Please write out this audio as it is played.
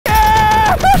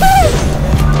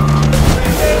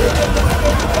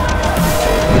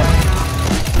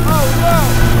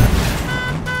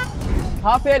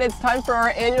Hop in, it's time for our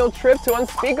annual trip to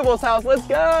Unspeakable's house. Let's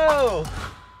go!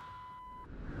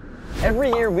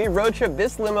 Every year we road trip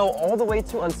this limo all the way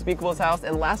to Unspeakable's house,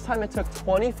 and last time it took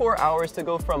 24 hours to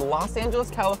go from Los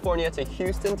Angeles, California to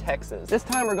Houston, Texas. This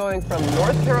time we're going from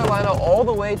North Carolina all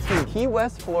the way to Key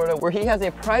West, Florida, where he has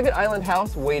a private island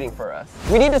house waiting for us.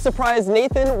 We need to surprise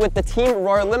Nathan with the Team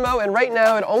RAR limo, and right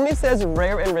now it only says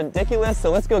rare and ridiculous, so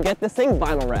let's go get this thing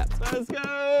vinyl wrapped. Let's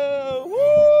go!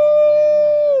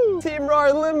 Woo! Team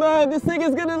RAR limo, this thing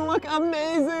is gonna look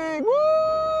amazing! Woo!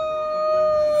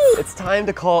 It's time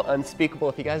to call Unspeakable.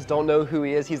 If you guys don't know who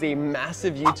he is, he's a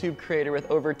massive YouTube creator with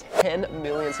over 10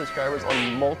 million subscribers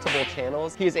on multiple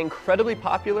channels. He is incredibly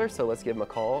popular, so let's give him a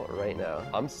call right now.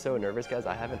 I'm so nervous, guys.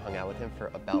 I haven't hung out with him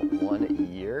for about 1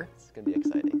 year. It's gonna be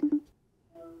exciting.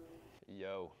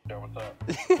 Yo. Yo, what's up?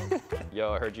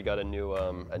 Yo, I heard you got a new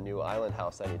island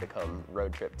house I need to come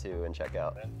road trip to and check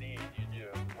out. Indeed, you do.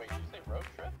 Wait, did you say road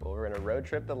trip? Well, we're gonna road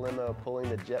trip the limo pulling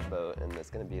the jet boat, and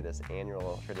it's gonna be this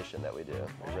annual tradition that we do.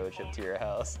 A road trip to your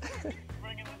house.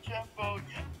 Bringing the jet boat,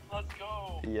 yes, let's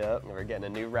go. Yep, we're getting a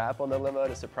new wrap on the limo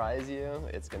to surprise you.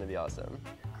 It's gonna be awesome.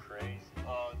 Crazy.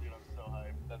 Oh, dude, I'm so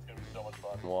hyped. That's gonna be so much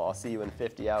fun. Well, I'll see you in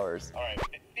 50 hours. All right,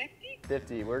 50?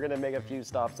 50, we're gonna make a few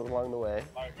stops along the way.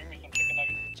 All right, bring me some chicken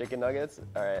nuggets. Chicken nuggets?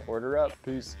 All right, order up.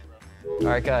 Peace. All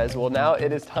right, guys, well, now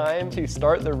it is time to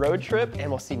start the road trip, and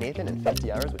we'll see Nathan in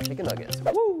 50 hours with chicken nuggets.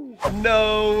 Woo!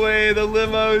 No way, the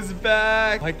limo's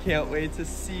back. I can't wait to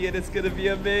see it. It's gonna be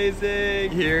amazing.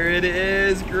 Here it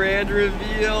is, grand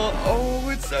reveal. Oh,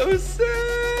 it's so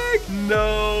sick.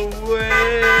 No way.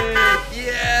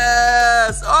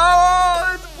 Yes.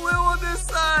 Oh, it's blue on this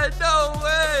side. No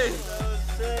way.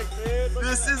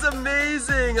 This is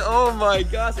amazing. Oh my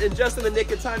gosh, and just in the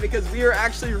nick of time because we are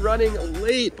actually running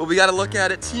late. But we gotta look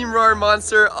at it. Team RAR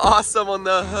Monster, awesome on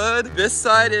the hood. This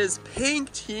side is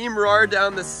pink, Team RAR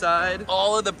down the side.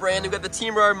 All of the brand, we've got the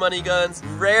Team RAR money guns,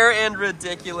 rare and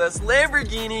ridiculous,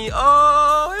 Lamborghini.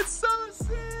 Oh, it's so sick.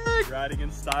 Riding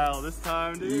in style this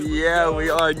time, dude. Yeah, we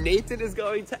are. Nathan is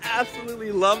going to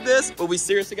absolutely love this, but we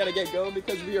seriously gotta get going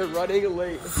because we are running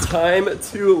late. Time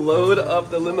to load up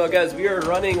the limo, guys. We are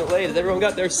running late. Has everyone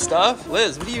got their stuff?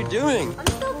 Liz, what are you doing? I'm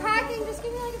still packing. Just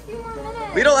give me like a few more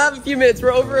minutes. We don't have a few minutes.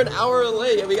 We're over an hour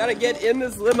late, and we gotta get in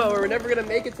this limo or we're never gonna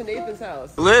make it to Nathan's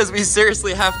house. Liz, we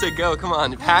seriously have to go. Come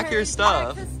on, pack your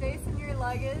stuff. Pack the space in your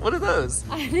luggage. What are those?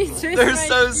 I need to. They're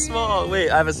so small. Wait,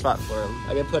 I have a spot for them.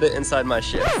 I can put it inside my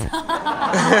shit.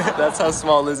 That's how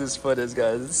small Liz's foot is,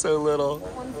 guys. It's so little.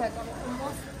 One second, I'm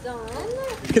almost done.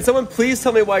 Can someone please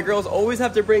tell me why girls always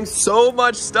have to bring so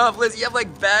much stuff? Liz, you have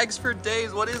like bags for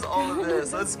days. What is all of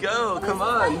this? Let's go. Come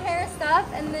on. This is my hair stuff,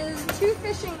 and there's 2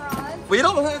 fishing rods. We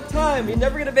don't have time. You're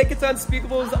never gonna make it to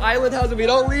Unspeakable's island house if we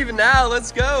don't leave now.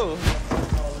 Let's go.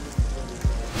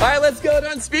 All right, let's go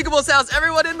to Unspeakable's house.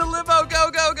 Everyone in the limo,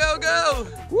 go, go, go, go.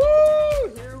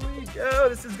 Woo! Here we go.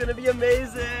 This is gonna be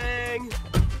amazing.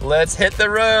 Let's hit the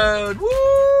road. Woo!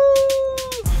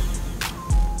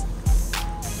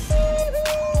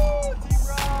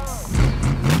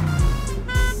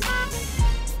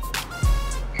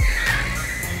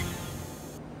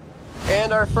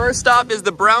 And our first stop is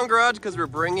the brown garage because we're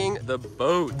bringing the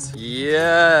boat.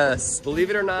 Yes. Believe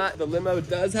it or not, the limo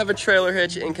does have a trailer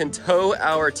hitch and can tow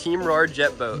our Team RAR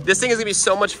jet boat. This thing is gonna be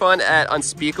so much fun at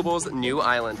Unspeakable's new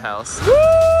island house. Woo!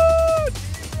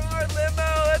 Team RAR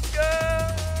limo, let's go!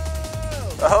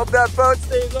 I hope that boat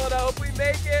stays on. I hope we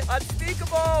make it.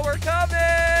 Unspeakable, we're coming!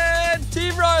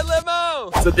 Team RAR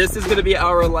limo! So this is gonna be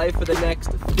our life for the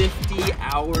next 50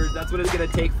 hours. That's what it's gonna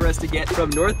take for us to get from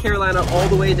North Carolina all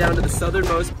the way down to the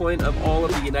southernmost point of all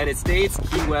of the United States,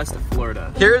 Key West,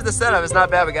 Florida. Here's the setup. It's not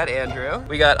bad. We got Andrew.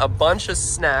 We got a bunch of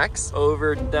snacks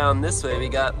over down this way. We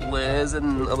got Liz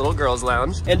and a little girls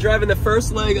lounge. And driving the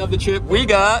first leg of the trip, we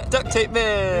got Duct Tape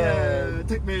Man. Yeah,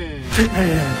 take me.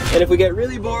 And if we get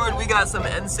really bored, we got some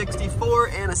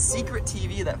N64 and a secret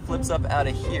TV that flips up out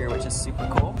of here, which is super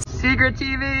cool. Secret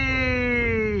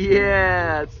TV!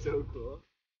 Yeah, it's so cool.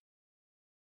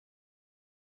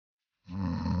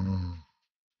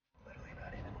 Literally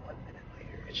not even 1 minute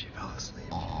later, and she fell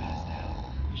asleep.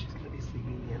 She's gonna be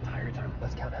sleeping the entire time.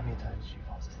 Let's count how many times she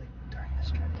falls asleep during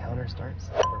this trip. Counter starts.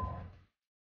 Number 1.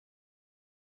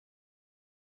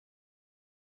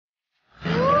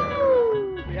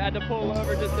 We had to pull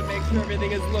over just to make sure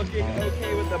everything is looking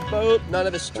okay with the boat. None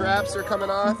of the straps are coming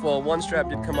off. Well, one strap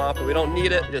did come off, but we don't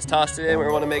need it. We just tossed it in. We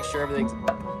want to make sure everything's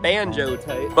banjo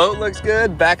tight. Boat looks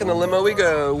good. Back in the limo we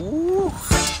go. Woo.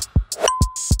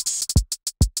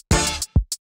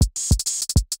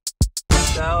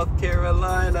 South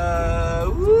Carolina.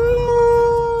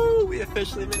 Woo! We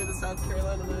officially made it to South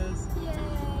Carolina, Liz. Yay,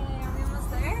 are we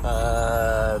almost there?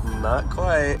 Not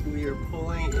quite. We are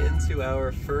pulling into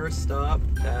our first stop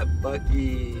at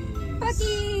Buc-ee's.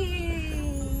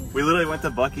 We literally went to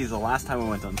Buc-ee's the last time we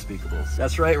went to Unspeakables.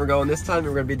 That's right, we're going this time. We're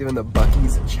gonna be doing the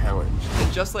Buc-ee's challenge.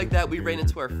 And just like that, we ran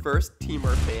into our first Team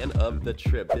RAR fan of the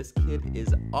trip. This kid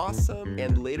is awesome.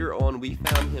 And later on, we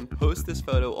found him post this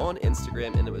photo on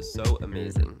Instagram and it was so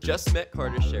amazing. Just met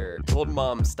Carter Scherer. Told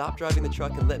mom, stop driving the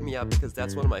truck and let me out because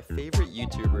that's one of my favorite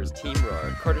YouTubers, Team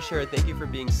RAR. Carter Scherer, thank you for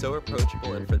being so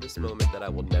approachable and for this moment that I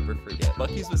will never forget.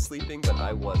 Buc-ee's was sleeping, but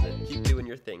I wasn't. Keep doing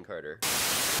your thing, Carter.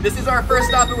 This is our first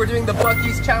stop and we're doing the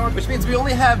Buc-ee's challenge, which means we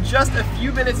only have just a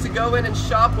few minutes to go in and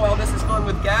shop while this is filling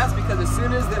with gas because as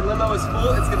soon as the limo is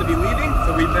full, it's gonna be leaving,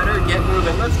 so we better get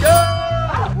moving. Let's go!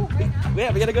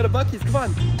 Yeah, we gotta go to Buc-ee's, come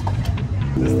on.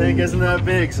 This thing isn't that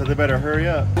big, so they better hurry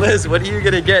up. Liz, what are you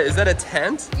gonna get? Is that a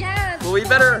tent? Yes. Well, we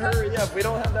better hurry up. We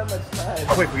don't have that much time.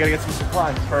 Quick, we gotta get some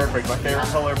supplies. Perfect, my favorite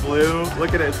color, blue.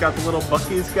 Look at it, it's got the little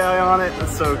Buc-ee's guy on it.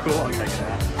 That's so cool. I'm taking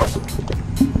that.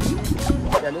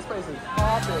 Yeah, this place is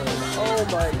popping. Oh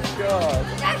my god.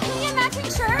 Dad, can you get matching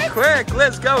shirts? Quick,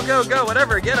 Liz, go, go, go.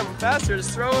 Whatever, get them faster.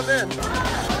 Just throw them in.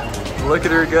 Look at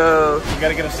her go. You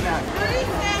gotta get a snack. 3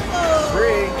 samples.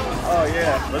 3. Oh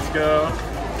yeah, let's go.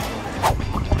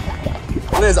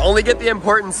 Liz, only get the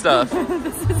important stuff.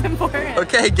 This is important.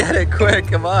 Okay, get it quick.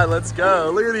 Come on, let's go.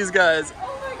 Look at these guys.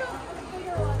 Oh my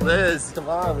god. Liz, come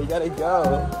on, we gotta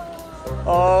go.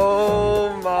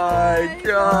 Oh my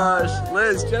gosh.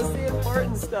 Liz, just the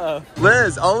important stuff.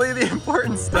 Liz, only the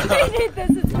important stuff. I need this,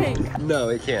 it's pink. No,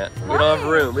 we can't. We don't have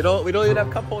room. We don't even have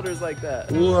cup holders like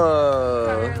that. Whoa.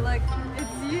 Carter, look,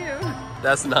 it's you.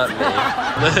 That's not me.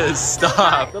 Liz,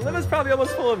 stop. The limo's probably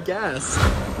almost full of gas.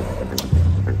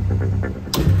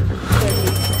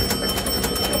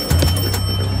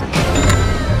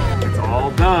 It's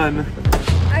all done.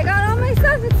 I got all my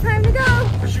stuff, it's time to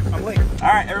go. Shoot, I'm late. All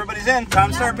right, everybody's in. Time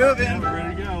to start moving. We're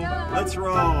ready to go. Let's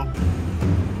roll.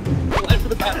 The line for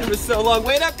the bathroom is so long.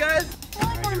 Wait up, guys. I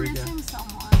feel like we're missing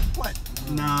someone. What?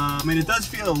 Nah, I mean, it does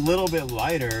feel a little bit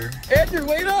lighter. Andrew,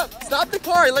 wait up. Stop the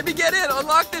car. Let me get in.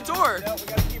 Unlock the door. No, we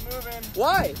gotta keep moving.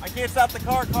 Why? I can't stop the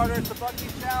car, Carter. It's the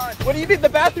Buc-ee's challenge. What do you mean the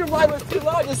bathroom line was too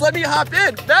long? Just let me hop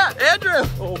in. Matt, Andrew.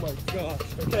 Oh my gosh.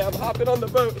 Okay, I'm hopping on the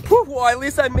boat. Whew, well, at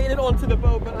least I made it onto the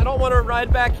boat, but I don't want to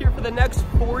ride back here for the next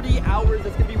 40 hours.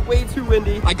 It's gonna be way too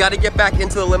windy. I gotta get back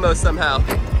into the limo somehow.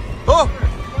 Oh,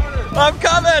 I'm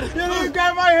coming. Get in,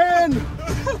 grab my hand.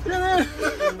 Get in.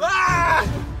 Ah,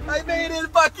 I made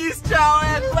it, Buc-ee's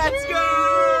challenge. Let's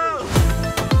go.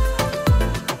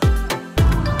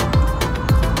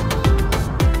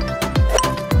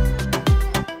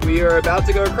 We are about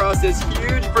to go across this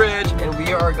huge bridge and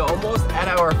we are almost at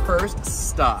our first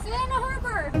stop. Savannah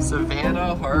Harbor.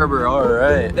 Savannah Harbor, all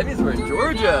right. That means we're in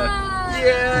Georgia.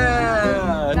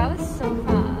 Yeah. That was so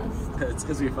fast. It's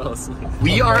because we fell asleep.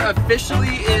 We are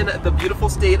officially in the beautiful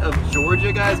state of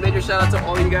Georgia, guys. Major shout out to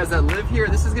all you guys that live here.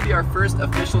 This is gonna be our first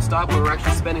official stop where we're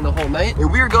actually spending the whole night.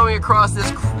 And we are going across this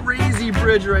crazy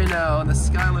bridge right now and the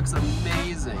sky looks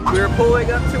amazing. We're pulling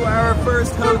up to our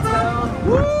first hotel.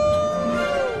 Woo!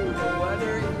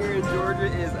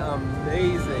 Is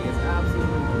amazing. It's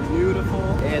absolutely beautiful.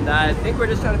 And I think we're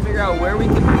just trying to figure out where we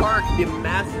can park the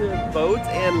massive boat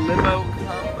and limo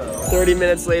combo. 30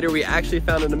 minutes later, we actually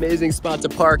found an amazing spot to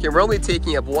park, and we're only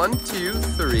taking up 1, 2,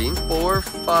 3, 4,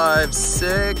 5,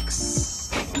 6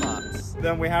 spots.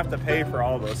 Then we have to pay for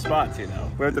all those spots, you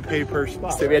know. We have to pay per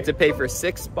spot. So we have to pay for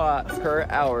 6 spots per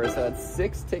hour. So that's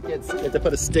 6 tickets. You have to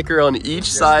put a sticker on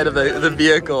each side of the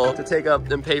vehicle to take up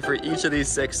and pay for each of these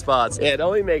 6 spots. Yeah, it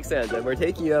only makes sense. And we're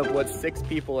taking up what 6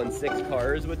 people and 6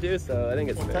 cars would do. So I think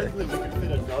it's fair. Technically, we could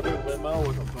fit another limo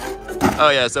with a boat.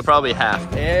 Oh yeah, so probably half.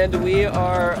 And we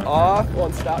are off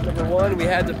on stop number 1. We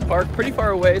had to park pretty far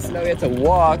away, so now we have to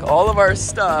walk all of our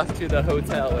stuff to the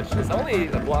hotel, which is only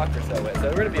a block or so away. So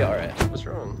we're gonna be all right. What's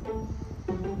wrong?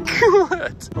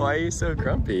 What? Why are you so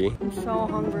grumpy? I'm so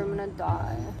hungry, I'm gonna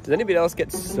die. Does anybody else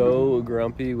get so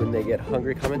grumpy when they get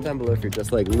hungry? Comment down below if you're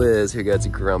just like Liz, who gets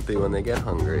grumpy when they get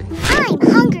hungry. I'm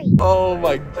hungry. Oh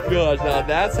my gosh, now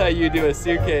that's how you do a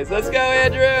suitcase. Let's go,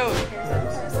 Andrew!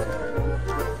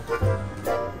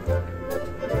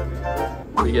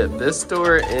 We get this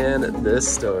store and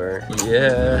this store.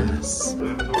 Yes.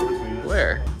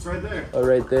 Where? It's right there. Oh,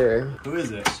 right there. Who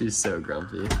is it? She's so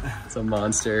grumpy. It's a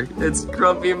monster. It's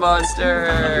Grumpy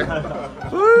Monster.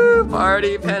 Woo!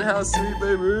 Party penthouse suite,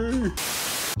 baby.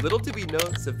 Little did we know,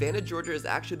 Savannah, Georgia is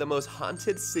actually the most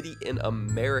haunted city in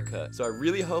America. So I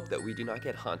really hope that we do not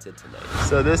get haunted tonight.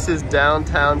 So this is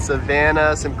downtown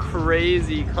Savannah, some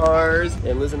crazy cars.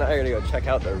 And Liz and I are gonna go check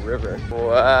out the river.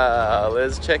 Wow,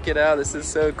 Liz, check it out. This is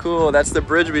so cool. That's the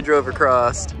bridge we drove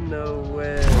across. No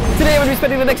way. Today I'm gonna be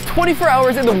spending the next 24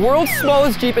 hours in the world's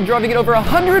smallest Jeep and driving it over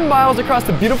 100 miles across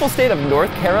the beautiful state of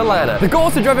North Carolina. The goal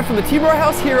is to drive it from the Team RAR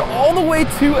house here all the way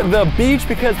to the beach,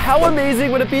 because how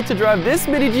amazing would it be to drive this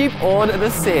mini Jeep on the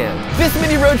sand? This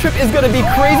mini road trip is gonna be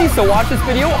crazy, so watch this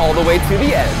video all the way to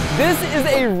the end. This is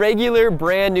a regular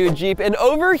brand new Jeep, and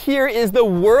over here is the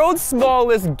world's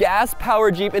smallest gas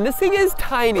powered Jeep, and this thing is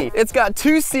tiny. It's got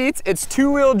 2 seats, it's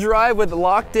 2-wheel drive with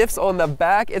lock diffs on the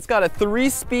back, it's got a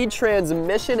 3-speed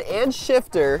transmission and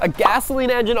shifter, a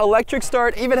gasoline engine, electric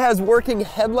start, even has working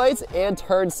headlights and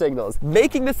turn signals,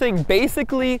 making this thing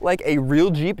basically like a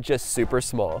real Jeep, just super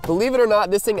small. Believe it or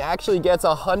not, this thing actually gets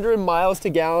 100 miles to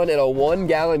gallon in a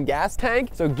 1-gallon gas tank.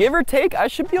 So give or take, I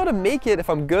should be able to make it, if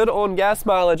I'm good on gas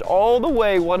mileage, all the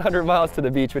way 100 miles to the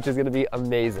beach, which is gonna be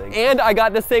amazing. And I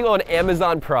got this thing on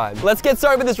Amazon Prime. Let's get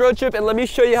started with this road trip and let me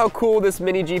show you how cool this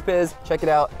mini Jeep is. Check it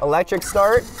out, electric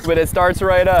start, but it starts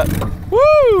right up.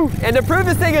 Woo! And to prove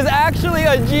this thing is actually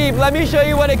a Jeep, let me show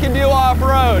you what it can do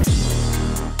off-road.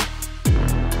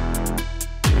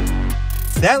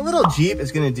 That little Jeep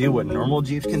is gonna do what normal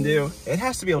Jeeps can do. It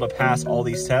has to be able to pass all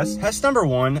these tests. Test number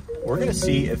 1, we're gonna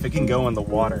see if it can go in the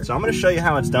water. So I'm gonna show you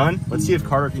how it's done. Let's see if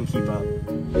Carter can keep up.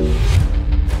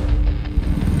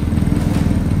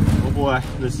 Oh boy,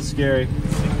 this is scary.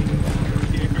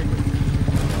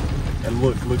 And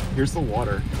look, here's the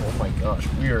water. Oh my gosh,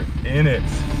 we are in it.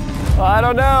 Well, I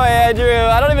don't know, Andrew.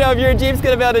 I don't even know if your Jeep's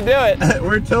gonna be able to do it.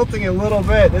 We're tilting a little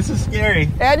bit. This is scary.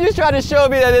 Andrew's trying to show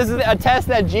me that this is a test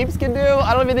that Jeeps can do.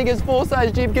 I don't even think his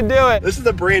full-size Jeep can do it. This is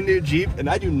a brand new Jeep, and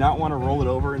I do not want to roll it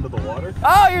over into the water.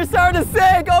 Oh, you're starting to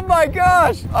sink. Oh my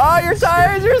gosh. Oh, your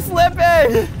tires are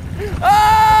slipping. Oh,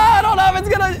 I don't know if it's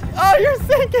gonna, oh, you're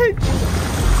sinking.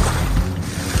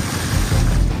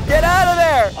 Get out of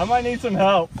there. I might need some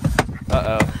help.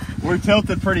 Uh-oh. We're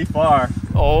tilted pretty far.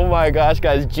 Oh my gosh,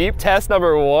 guys. Jeep test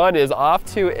number 1 is off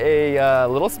to a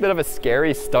little bit of a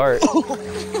scary start.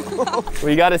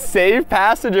 We gotta save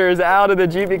passengers out of the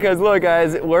Jeep because look,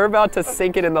 guys, we're about to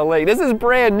sink it in the lake. This is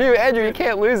brand new. Andrew, you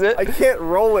can't lose it. I can't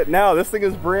roll it now. This thing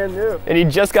is brand new. And he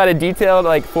just got it detailed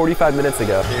like 45 minutes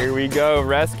ago. Here we go,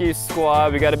 rescue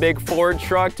squad. We got a big Ford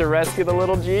truck to rescue the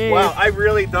little Jeep. Wow, I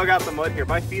really dug out the mud here.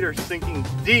 My feet are sinking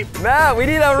deep. Matt, we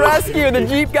need a rescue. The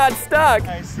Jeep got stuck.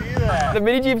 I see that. The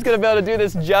mini Jeep's gonna be able to do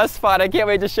this just fine. I can't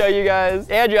wait to show you guys.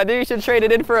 Andrew, I think you should trade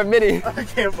it in for a mini. I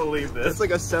can't believe this. It's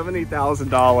like a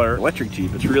 $70,000 electric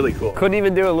Jeep. It's really cool. Couldn't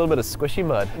even do a little bit of squishy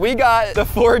mud. We got the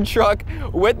Ford truck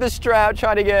with the strap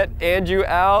trying to get Andrew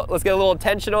out. Let's get a little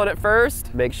tension on it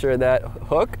first. Make sure that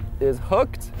hook is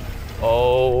hooked.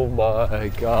 Oh my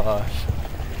gosh.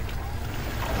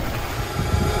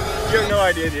 You have no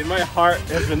idea, dude. My heart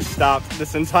has been stopped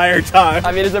this entire time.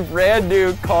 I mean, it's a brand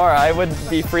new car. I would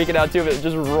be freaking out too if it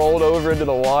just rolled over into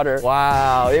the water.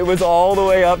 Wow, it was all the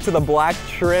way up to the black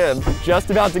trim, just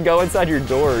about to go inside your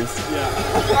doors.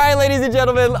 Yeah. All right, ladies and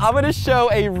gentlemen, I'm gonna show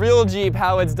a real Jeep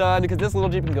how it's done because this little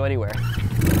Jeep can go anywhere.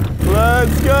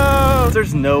 Let's go!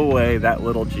 There's no way that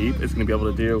little Jeep is gonna be able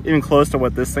to do even close to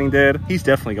what this thing did. He's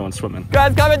definitely going swimming.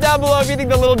 Guys, comment down below if you think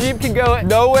the little Jeep can go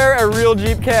nowhere a real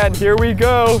Jeep can. Here we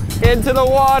go, into the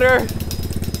water.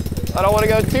 I don't wanna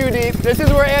go too deep. This is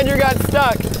where Andrew got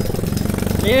stuck.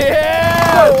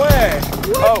 Yeah! No way!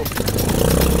 Oh.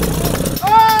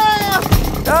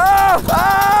 Oh!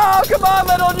 Oh! Come on,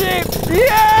 little Jeep!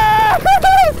 Yeah!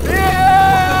 Yeah!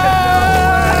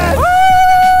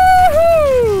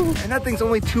 And that thing's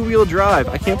only 2-wheel drive.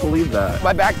 I can't believe that.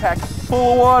 My backpack's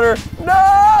full of water. No,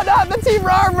 not the Team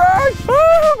RAR merch!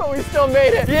 But we still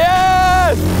made it.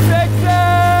 Yes!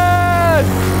 Success!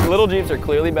 Little Jeeps are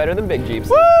clearly better than big Jeeps.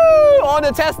 Woo! On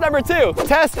to test number 2.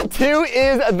 Test 2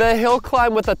 is the hill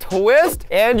climb with a twist.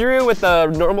 Andrew, with the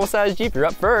normal size Jeep, you're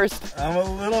up first. I'm a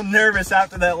little nervous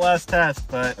after that last test,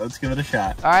 but let's give it a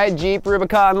shot. All right, Jeep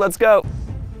Rubicon, let's go.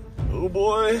 Oh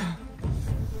boy.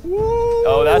 Woo.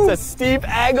 Oh, that's a steep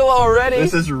angle already.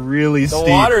 This is really steep.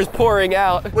 The water's pouring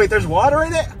out. Wait, there's water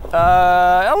in it?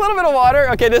 A little bit of water.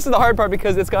 Okay, this is the hard part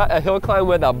because it's got a hill climb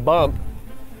with a bump.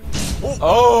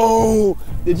 Oh,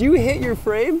 did you hit your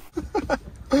frame?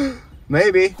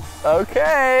 Maybe.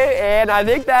 Okay, and I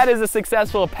think that is a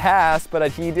successful pass,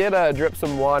 but he did drip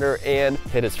some water and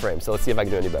hit his frame. So let's see if I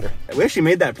can do any better. We actually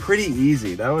made that pretty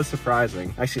easy. That was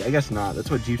surprising. Actually, I guess not.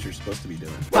 That's what Jeeps are supposed to be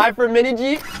doing. Time for mini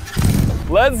Jeep.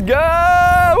 Let's go!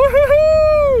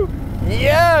 Woohoo!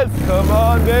 Yes! Come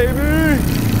on, baby!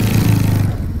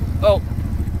 Oh,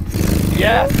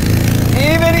 yes.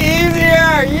 Even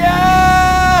easier,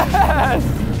 yes!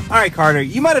 All right, Carter,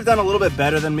 you might have done a little bit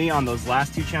better than me on those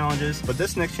last 2 challenges, but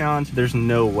this next challenge, there's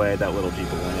no way that little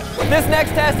Jeep will win it. This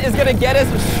next test is gonna get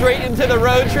us straight into the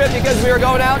road trip because we are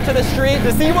going out to the street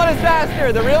to see what is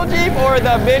faster, the real Jeep or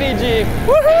the mini Jeep.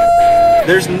 Woohoo!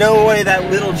 There's no way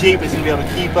that little Jeep is gonna be able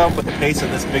to keep up with the pace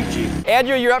of this big Jeep.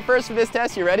 Andrew, you're up first for this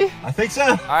test. You ready? I think so.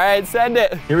 All right, send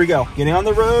it. Here we go. Getting on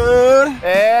the road.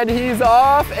 And he's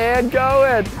off and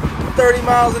going. 30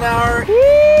 miles an hour.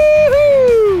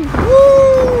 Woo-hoo!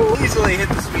 Woo! Easily hit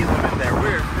the speed limit there.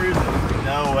 We're cruising.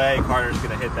 No way Carter's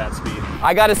gonna hit that speed.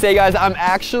 I gotta say, guys, I'm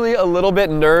actually a little bit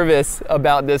nervous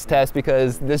about this test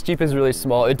because this Jeep is really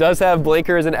small. It does have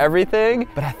blinkers and everything,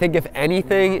 but I think if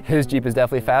anything, his Jeep is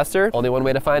definitely faster. Only one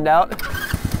way to find out. So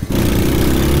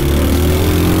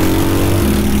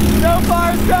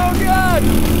far, so good!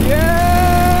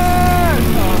 Yes!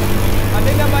 Oh, I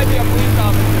think that might be a police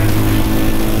officer.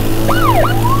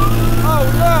 Oh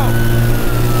no!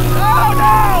 Oh no!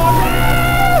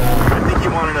 I think he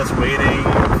wanted us waiting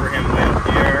for him way up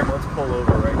here. Let's pull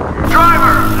over right here.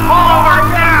 Driver, pull over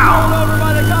now! Pulled over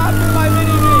by the cops in my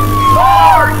mini Jeep.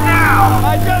 Forward now!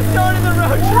 I just started the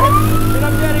road trip and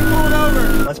I'm getting pulled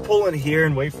over. Let's pull in here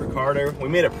and wait for Carter. We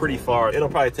made it pretty far. It'll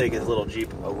probably take his little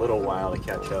Jeep a little while to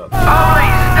catch up.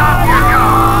 Police, stop your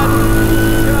car!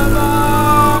 Come on!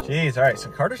 Jeez, all right, so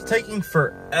Carter's taking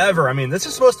forever. I mean, this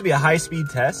is supposed to be a high-speed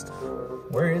test.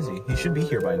 Where is he? He should be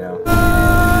here by now.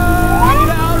 I need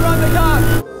to outrun the cops.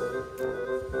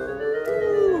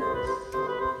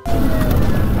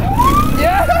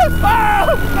 Yes!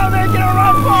 Oh! I'm making a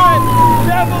run for it!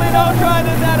 Definitely don't try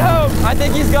this at home. I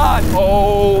think he's gone.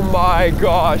 Oh my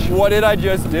gosh. What did I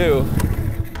just do?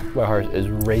 My heart is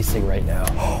racing right now.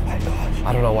 Oh my gosh.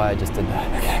 I don't know why I just did that.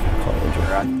 Okay, I'm gonna call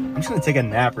Andrew. I'm just gonna take a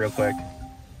nap real quick.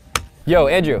 Yo,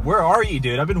 Andrew. Where are you,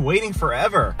 dude? I've been waiting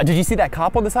forever. Did you see that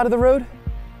cop on the side of the road?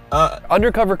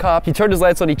 Undercover cop. He turned his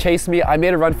lights on, he chased me. I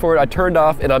made a run for it. I turned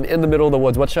off and I'm in the middle of the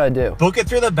woods. What should I do? Book it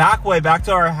through the back way back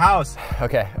to our house.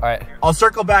 Okay, all right. I'll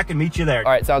circle back and meet you there.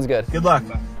 All right, sounds good. Good luck.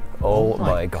 Oh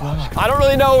my gosh. I don't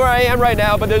really know where I am right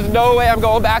now, but there's no way I'm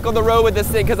going back on the road with this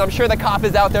thing because I'm sure the cop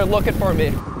is out there looking for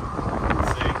me.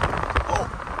 Let's see. Oh,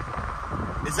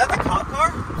 is that the cop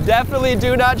car? Definitely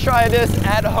do not try this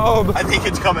at home. I think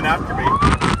it's coming after me. Am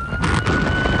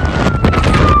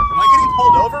I getting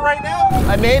pulled over right now?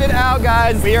 I made it out,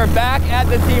 guys. We are back at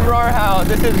the Team RAR house.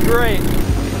 This is great.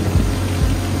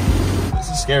 This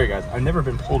is scary, guys. I've never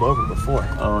been pulled over before.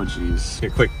 Oh, jeez.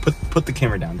 Here, quick, put the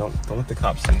camera down. Don't let the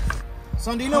cops see.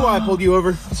 Son, do you know why I pulled you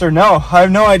over? Sir, no, I have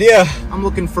no idea. I'm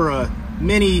looking for a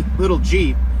mini little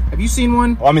Jeep. Have you seen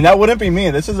one? Well, I mean, that wouldn't be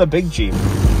me. This is a big Jeep.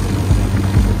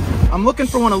 I'm looking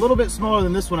for one a little bit smaller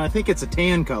than this one. I think it's a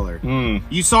tan color.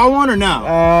 You saw one or no?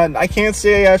 I can't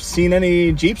say I've seen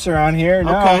any Jeeps around here.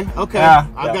 No. Okay. Yeah,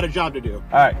 I've got a job to do.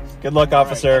 All right. Good luck,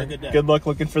 officer. have a good day. Good luck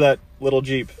looking for that little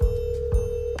Jeep.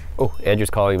 Oh, Andrew's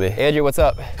calling me. Andrew, what's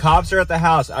up? Cops are at the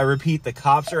house. I repeat, the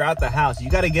cops are at the house. You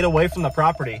got to get away from the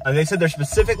property. They said they're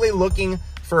specifically looking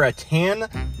for a tan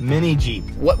mini Jeep.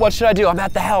 What should I do? I'm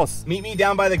at the house. Meet me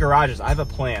down by the garages. I have a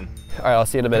plan. All right, I'll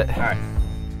see you in a minute. All right.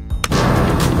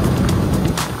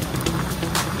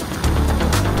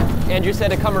 Andrew said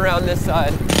to come around this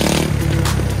side.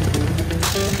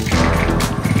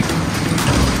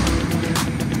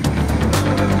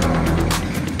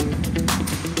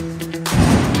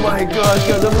 My gosh,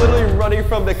 guys, I'm literally running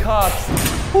from the cops.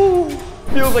 Whew.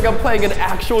 Feels like I'm playing an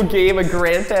actual game of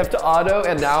Grand Theft Auto,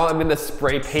 and now I'm in the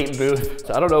spray paint booth.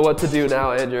 So I don't know what to do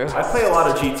now, Andrew. I play a lot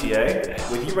of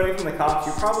GTA. With you running from the cops,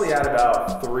 you're probably at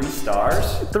about 3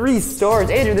 stars. 3 stars?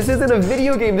 Andrew, this isn't a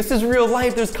video game. This is real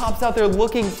life. There's cops out there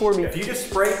looking for me. If you just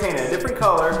spray paint a different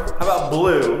color, how about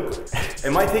blue?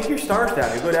 It might take your stars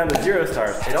down. You go down to 0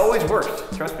 stars. It always works.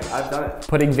 Trust me, I've done it.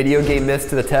 Putting video game myths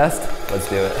to the test? Let's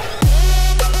do it.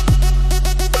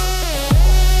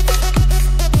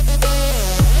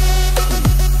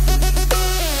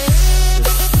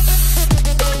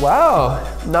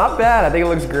 Wow, not bad. I think it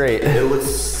looks great. It looks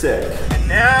sick. And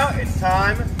now it's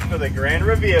time for the grand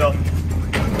reveal.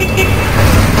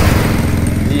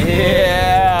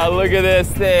 Yeah, look at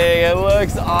this thing. It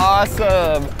looks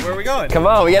awesome. Where are we going? Come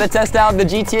on, we gotta test out the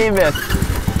GTA myth.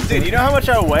 Dude, you know how much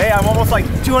I weigh? I'm almost like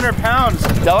 200 pounds.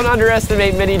 Don't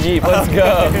underestimate Mini Jeep. Let's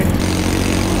go.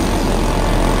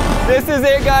 This is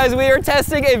it, guys. We are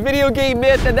testing a video game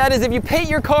myth, and that is if you paint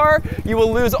your car, you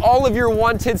will lose all of your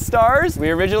wanted stars. We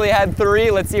originally had 3.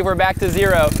 Let's see if we're back to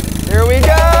 0. Here we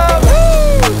go.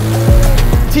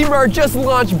 Woo! Team RAR just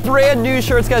launched brand new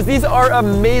shirts, guys. These are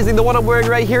amazing. The one I'm wearing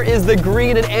right here is the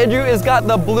green, and Andrew has got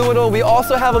the blue one. We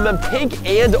also have them in pink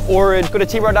and orange. Go to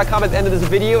teamrar.com at the end of this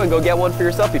video and go get one for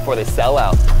yourself before they sell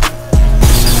out.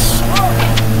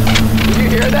 Did you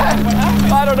hear that?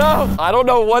 I don't know. I don't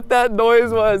know what that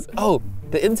noise was. Oh,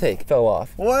 the intake fell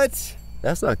off. What?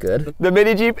 That's not good. The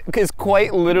mini Jeep is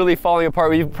quite literally falling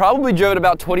apart. We've probably driven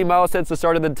about 20 miles since the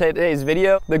start of today's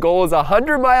video. The goal is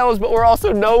 100 miles, but we're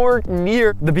also nowhere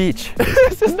near the beach.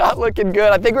 This is not looking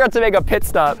good. I think we're gonna have to make a pit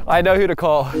stop. I know who to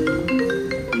call.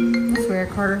 That's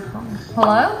weird, Carter's calling.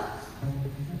 Hello?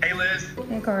 Hey, Liz.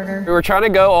 Hey, Carter. We're trying to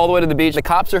go all the way to the beach. The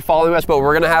cops are following us, but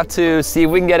we're gonna have to see if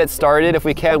we can get it started. If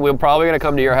we can, we're probably gonna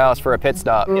come to your house for a pit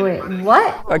stop. Wait,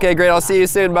 what? Okay, great. I'll see you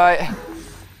soon. Bye.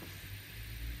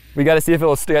 We got to see if it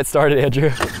will get started,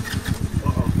 Andrew.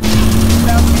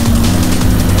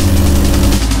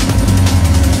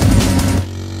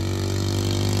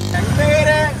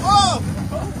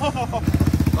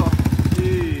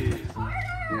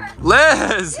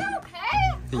 Liz! You okay?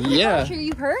 Yeah. Are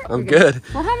you hurt? I'm good.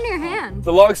 What happened to your hand? It's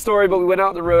a long story, but we went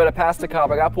out the road. I passed a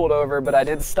cop. I got pulled over, but I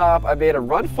didn't stop. I made a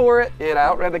run for it, and I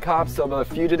outran the cops, so I'm a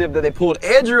fugitive. Then they pulled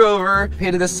Andrew over,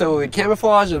 painted this so we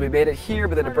camouflage, and we made it here,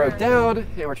 but then it broke down, and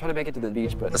we're trying to make it to the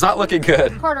beach, but it's not looking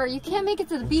good. Carter, you can't make it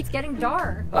to the beach. It's getting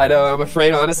dark. I know. I'm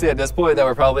afraid, honestly, at this point that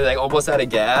we're probably like almost out of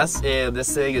gas, and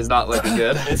this thing is not looking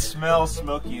good. It smells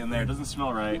smoky in there. It doesn't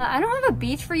smell right. I don't have a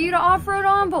beach for you to off-road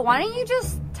on, but why don't you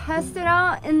just test it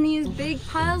out in these big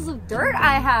piles of dirt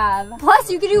I have? Plus,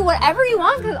 you can do whatever you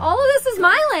want because all of this is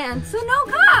my land, so no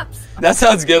cops. That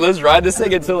sounds good. Let's ride this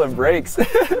thing until it breaks. You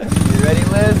ready,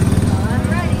 Liz? I'm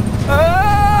ready.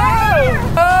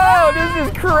 Oh! Oh, this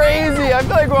is crazy. I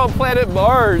feel like we're on planet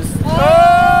Mars. Oh!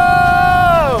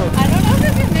 I don't know if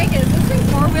it's gonna make it. Is this thing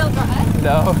four-wheel drive?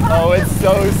 No. Oh, it's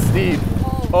so steep.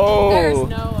 Oh. There's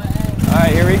no way. All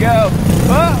right, here we go.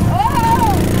 Oh!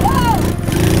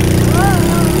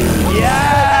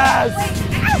 Yes!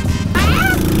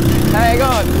 Hang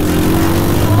on.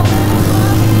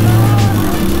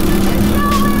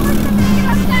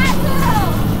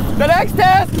 The next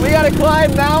test, we gotta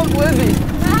climb Mount Lizzie.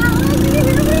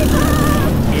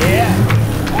 Yeah.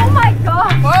 Oh my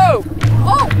god. Whoa!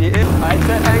 Oh! Yeah, I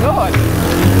said hang on.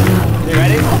 You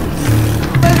ready?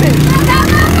 Lizzie!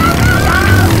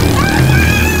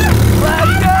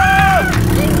 Let's go!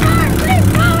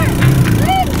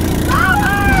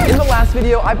 In the last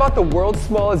video, I bought the world's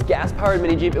smallest gas-powered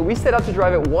mini Jeep, and we set out to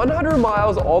drive it 100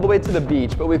 miles all the way to the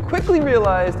beach, but we quickly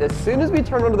realized as soon as we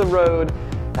turned onto the road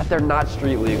that they're not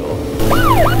street legal.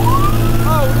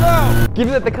 Oh no!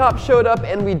 Given that the cops showed up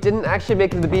and we didn't actually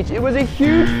make it to the beach, it was a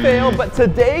huge fail, but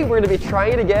today we're gonna be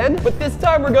trying it again, but this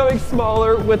time we're going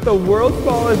smaller with the world's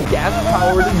smallest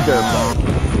gas-powered dirt bike.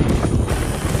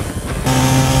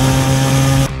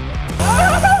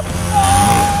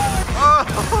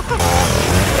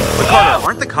 Carter,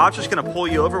 aren't the cops just gonna pull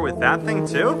you over with that thing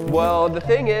too? Well, the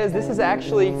thing is, this is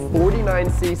actually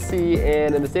 49cc,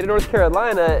 and in the state of North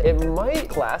Carolina, it might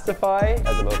classify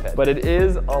as a moped, but it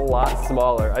is a lot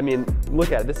smaller. I mean,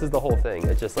 look at it, this is the whole thing.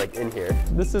 It's just like in here.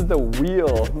 This is the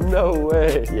wheel, no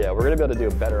way. Yeah, we're gonna be able to do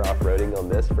better off-roading on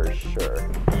this for sure.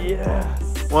 Yes.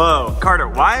 Whoa, Carter,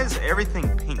 why is everything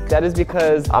pink? That is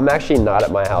because I'm actually not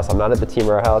at my house. I'm not at the Team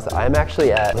RAR house. I'm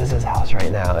actually at Liz's house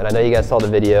right now. And I know you guys saw the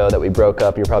video that we broke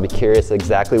up. You're probably curious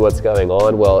exactly what's going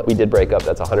on. Well, we did break up.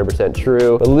 That's 100%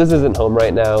 true. But Liz isn't home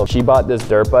right now. She bought this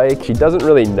dirt bike. She doesn't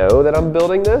really know that I'm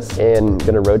building this and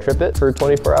gonna road trip it for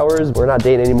 24 hours. We're not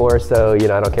dating anymore, so I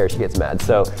don't care if she gets mad.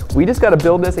 So we just gotta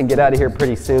build this and get out of here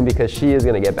pretty soon because she is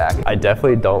gonna get back. I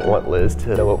definitely don't want Liz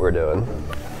to know what we're doing.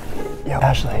 Yo,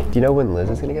 Ashley, do you know when Liz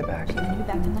is gonna get back? She's gonna be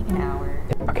back in like an hour.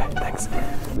 Okay, thanks.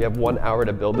 We have 1 hour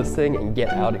to build this thing and get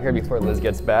out of here before Liz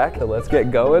gets back. So let's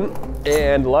get going.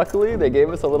 And luckily, they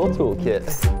gave us a little toolkit.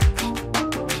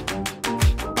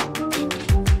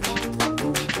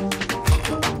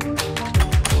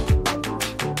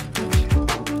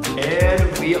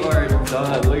 And we are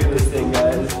done. Look at this thing,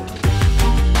 guys.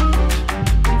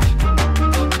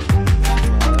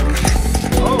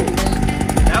 Oh,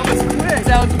 that was quick.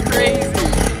 Sounds crazy.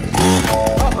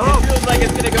 It feels like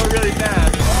it's gonna go really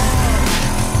fast.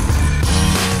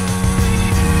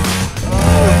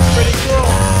 Oh, it's pretty cool.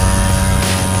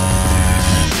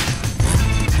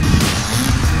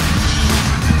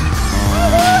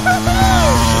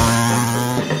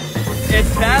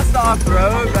 It's fast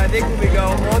off-road, but I think when we go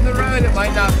on the road, it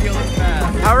might not feel as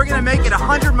fast. How are we gonna make it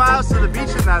 100 miles to the beach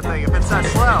in that thing if it's that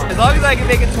slow? As long as I can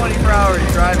make it 24 hours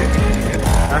driving.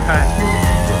 Okay.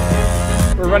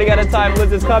 We're running out of time.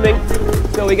 Liz is coming,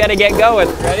 so we gotta get going.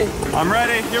 Ready? I'm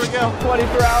ready. Here we go.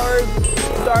 24 hours.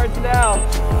 starts now.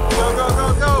 Go, go,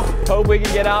 go, go. Hope we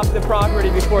can get off the property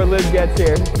before Liz gets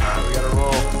here. All right, we gotta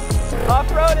roll.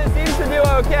 Off-road, it seems to do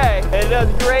okay. It does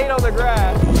great on the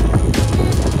grass.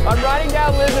 I'm riding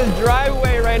down Liz's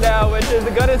driveway right now, which is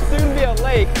gonna soon be a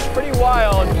lake. It's pretty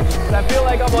wild. And I feel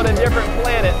like I'm on a different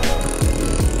planet.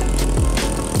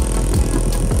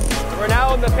 We're now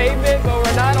on the pavement, but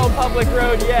we're not on public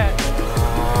road yet.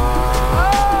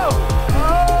 Oh!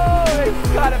 Oh,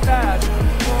 it's kind of fast.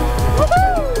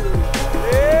 Woohoo!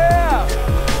 Yeah!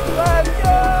 Let's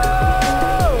go!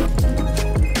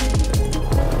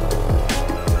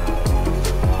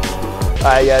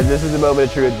 Alright guys, this is the moment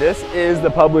of truth. This is the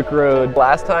public road.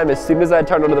 Last time, as soon as I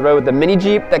turned onto the road with the mini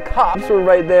Jeep, the cops were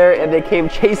right there and they came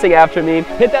chasing after me.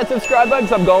 Hit that subscribe button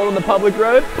because I'm going on the public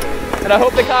road. And I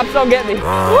hope the cops don't get me. Woohoo!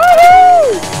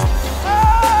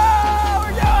 Oh,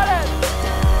 we're doing it!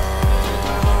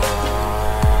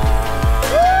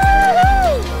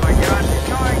 Woohoo! Oh my God, you're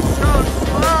going so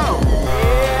slow.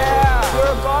 Yeah,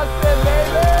 we're busting,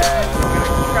 baby!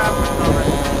 Traffic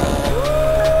coming.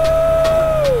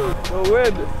 Woo! The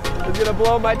wind is gonna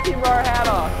blow my Team RAR hat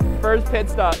off. First pit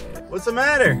stop. What's the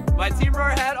matter? My Team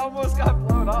RAR hat almost got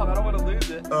blown off. I don't want to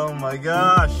lose it. Oh my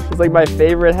gosh. It's like my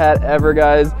favorite hat ever,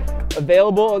 guys.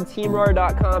 Available on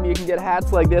teamrar.com. You can get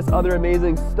hats like this, other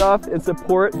amazing stuff, and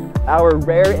support our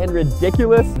rare and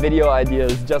ridiculous video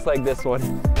ideas just like this one.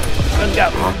 Let's go.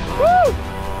 Woo!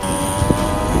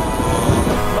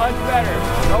 Much better.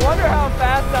 I wonder how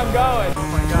fast I'm going. Oh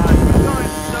my God, you're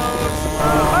going so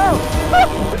slow. Oh!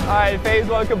 All right, phase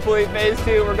one complete. Phase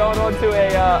two, we're going on to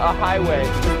a highway.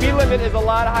 The speed limit is a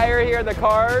lot higher here. The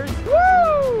cars,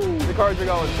 woo! The cars are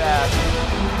going fast.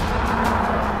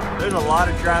 There's a lot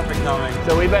of traffic coming.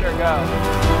 So we better go.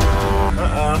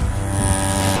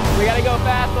 We gotta go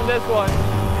fast on this one.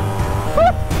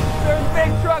 Woo! There's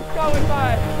big trucks going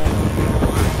by.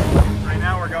 Right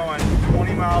now we're going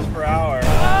 20 miles per hour.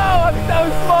 Oh, I'm so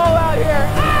small out here.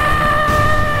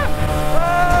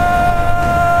 Ah!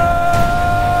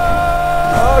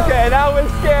 Okay, that was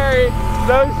scary.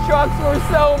 Those trucks were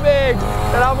so big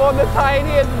that I'm on the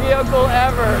tiniest vehicle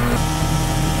ever.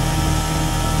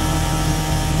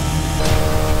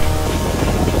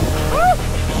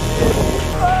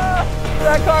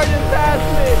 That car just passed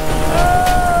me.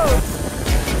 Oh!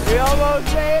 We almost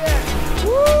made it.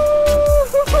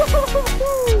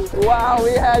 Woo! Wow,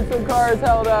 we had some cars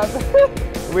held up.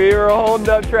 We were holding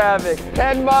up traffic.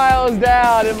 10 miles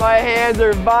down and my hands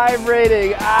are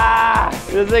vibrating. Ah!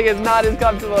 This thing is not as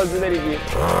comfortable as the mini Jeep.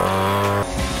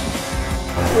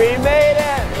 We made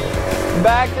it!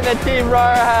 Back to the Team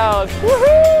RAR house.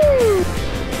 Woohoo!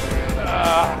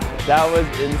 That was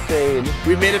insane.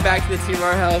 We made it back to the Team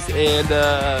RAR house and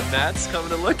Matt's coming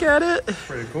to look at it.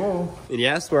 Pretty cool. And he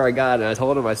asked where I got it. I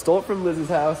told him I stole it from Liz's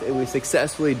house and we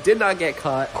successfully did not get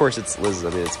caught. Of course it's Liz's,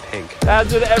 I mean it's pink.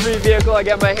 As with every vehicle I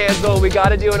get my hands on, we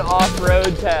gotta do an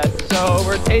off-road test. So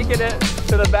we're taking it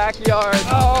to the backyard.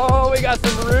 Oh, we got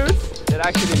some roots. It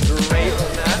actually did great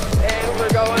on that. And we're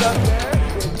going up there.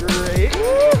 It did great.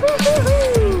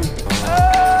 Woo-hoo-hoo-hoo.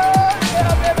 Oh,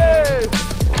 yeah, baby.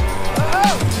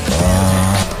 Oh.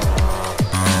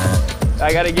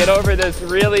 I gotta get over this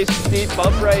really steep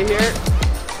bump right here.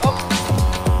 Oh.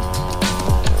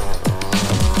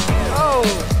 Oh.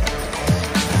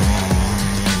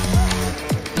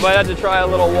 Might have to try a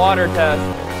little water test.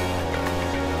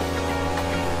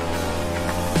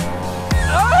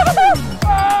 Oh,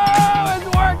 oh, it's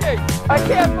working. I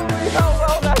can't believe how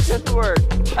well that just worked.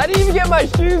 I didn't even get my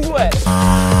shoes wet.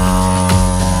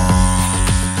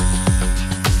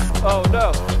 Oh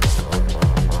no.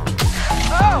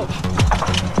 Oh!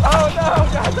 Oh no,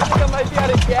 guys, I think I might be out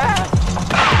of gas.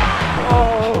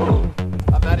 Oh,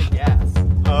 I'm out of gas.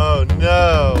 Oh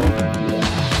no.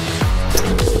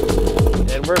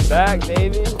 And we're back,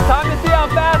 baby. Time to see how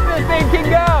fast this thing can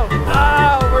go.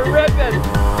 Oh, we're ripping.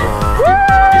 Woo!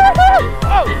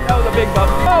 Oh, that was a big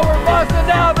bump. Oh, we're busting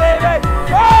now, baby.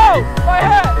 Oh, my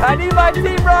hat. I need my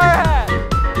Team RAR hat.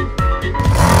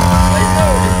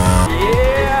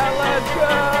 Yeah, let's go.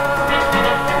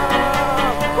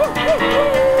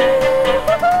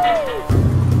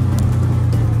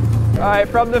 All right,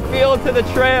 from the field to the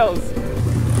trails.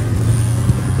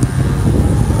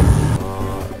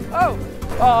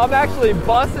 Oh, I'm actually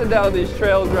busting down these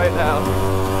trails right now.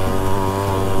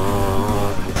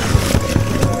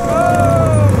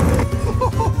 Oh.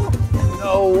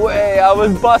 No way, I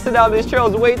was busting down these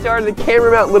trails way too hard. The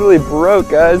camera mount literally broke,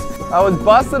 guys. I was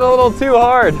busting a little too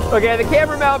hard. Okay, the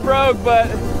camera mount broke, but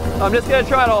I'm just gonna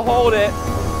try to hold it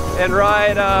and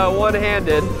ride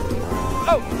one-handed.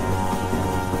 Oh.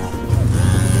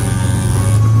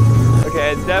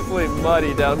 Okay, it's definitely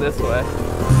muddy down this way.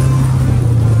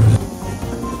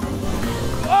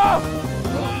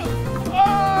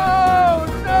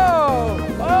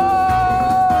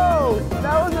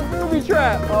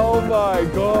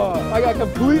 got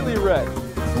completely wrecked.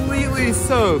 Completely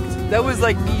soaked. That was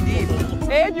like knee deep.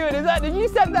 Andrew, did you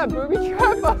set that booby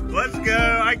trap up? Let's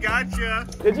go, I gotcha.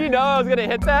 Did you know I was gonna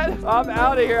hit that? I'm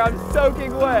out of here, I'm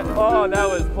soaking wet. Oh, that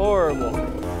was horrible.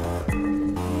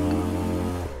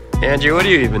 Andrew, what are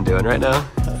you even doing right now?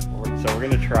 So we're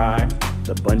gonna try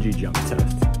the bungee jump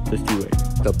test. Just you wait.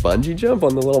 The bungee jump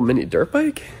on the little mini dirt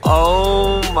bike?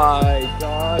 Oh my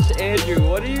gosh, Andrew,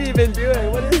 what are you even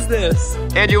doing? What is this?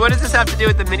 Andrew, what does this have to do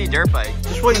with the mini dirt bike?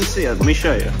 Just wait and see it. Let me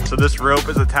show you. So this rope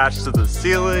is attached to the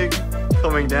ceiling,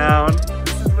 coming down.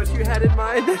 This is what you had in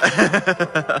mind?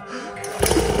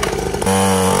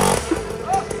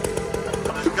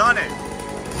 I'm gunning.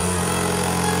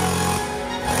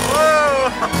 Whoa!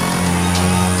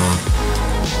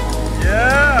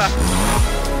 Yeah!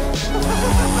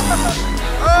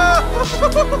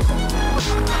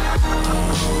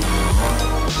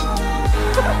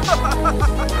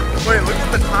 Wait, look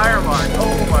at the tire mark.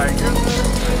 Oh my goodness.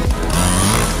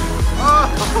 Oh.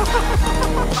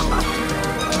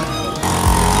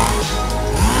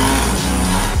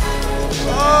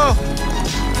 Oh.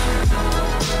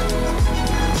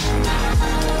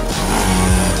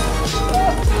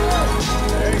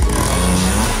 There you go.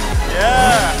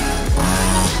 Yeah.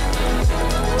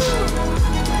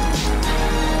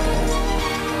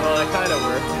 Well, that kind of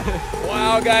worked.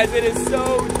 Wow, guys, it is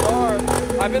so dark.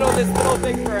 I've been on this little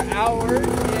thing for hours,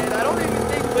 and I don't even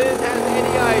think Liz has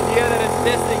any idea that it's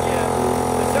missing yet.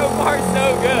 But so far,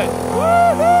 so good.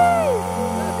 Woohoo!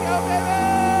 Let's go, baby!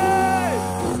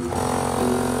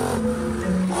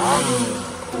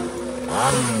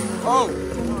 Oh!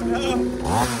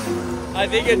 I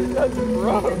think it just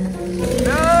broke.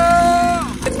 No!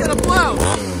 It's gonna blow!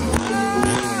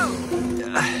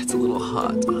 No! It's a little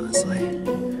hot, honestly.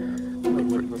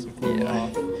 Yeah.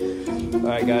 All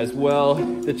right, guys. Well,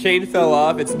 the chain fell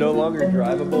off. It's no longer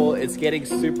drivable. It's getting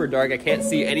super dark. I can't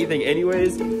see anything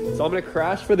anyways. So I'm gonna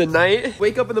crash for the night.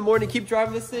 Wake up in the morning, keep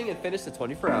driving this thing, and finish the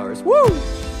 24 hours. Woo!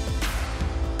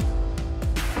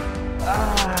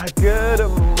 Good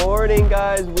morning,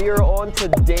 guys. We are on to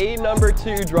day number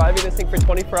 2, driving this thing for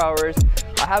 24 hours.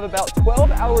 I have about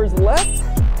 12 hours left.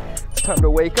 It's time to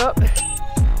wake up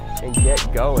and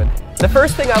get going. The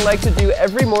first thing I like to do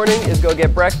every morning is go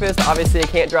get breakfast. Obviously, I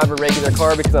can't drive a regular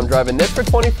car because I'm driving this for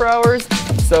 24 hours.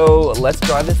 So let's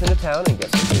drive this into town and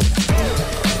get some food.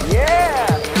 Yeah!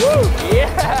 Woo!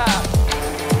 Yeah!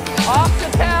 Off to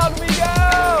town we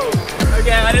go!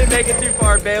 Okay, I didn't make it too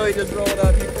far. Bailey just rolled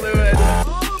up. He flew in.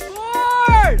 All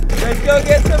aboard! Let's go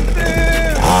get some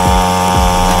food!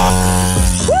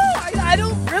 Woo! I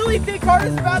don't really think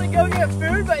Carter's about to go get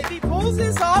food, but if he pulls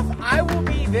this off, I will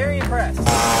be very impressed.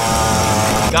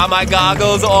 Got my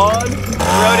goggles on. The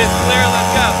road is clear.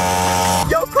 Let's go.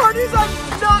 Yo, Carter's a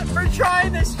nut for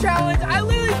trying this challenge. I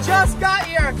literally just got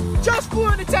here, just flew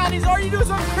into town. He's already doing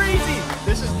something crazy.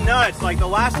 This is nuts. Like the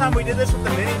last time we did this with the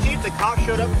mini Jeep, the cop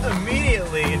showed up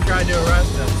immediately and tried to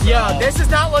arrest him. So. Yeah, this is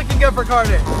not looking good for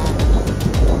Carter.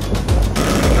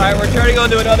 All right, we're turning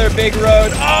onto another big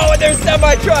road. Oh, and there's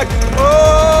semi-truck.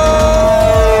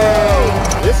 Oh!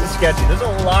 This is sketchy. There's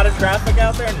a lot of traffic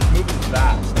out there and it's moving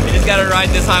fast. We just gotta ride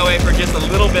this highway for just a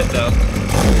little bit though.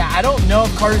 Yeah, I don't know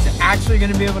if Carter's actually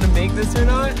gonna be able to make this or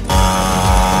not. I'm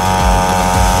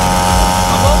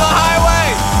on the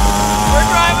highway! We're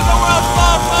driving the world's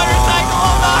smallest motorcycle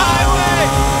on the highway!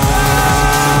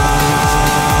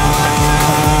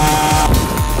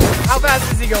 How fast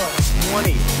is he going?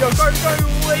 20. Yo, Carter's going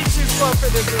way too slow for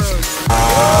this road.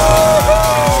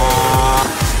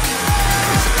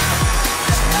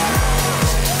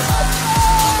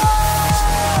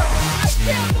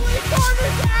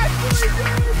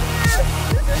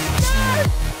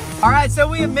 All right, so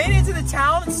we have made it to the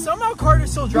town. Somehow Carter's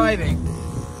still driving.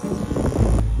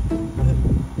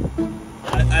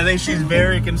 I think she's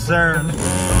very concerned.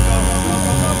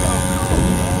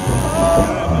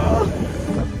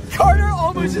 Carter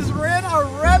almost just ran a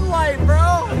red light, bro.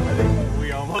 I think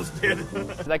we almost did.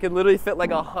 I could literally fit like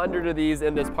 100 of these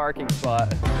in this parking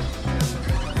spot.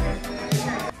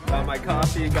 Got my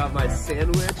coffee, got my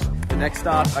sandwich. The next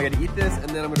stop, I gotta eat this, and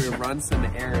then I'm gonna run some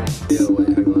errands. Yeah, wait,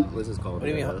 hang on. Liz is calling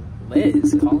me. What do you mean?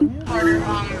 Liz calling you? Carter,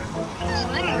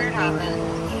 something weird happened.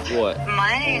 What?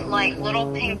 My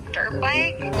little pink dirt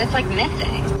bike, it's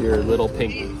missing. Your little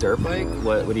pink dirt bike?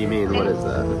 What do you mean? What is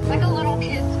that? It's like a little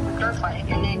kid's dirt bike,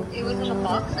 and it was in a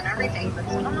box and everything, but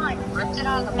someone ripped it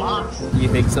out of the box. You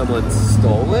think someone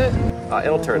stole it?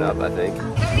 It'll turn up, I think.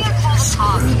 I'm gonna call the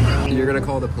cops. You're gonna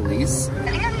call the police?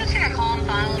 I think I'm just gonna call and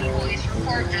file a police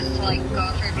report just to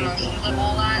go through the motions of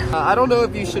all that. I don't know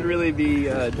if you should really be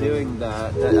doing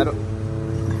that. I don't.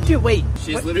 you wait?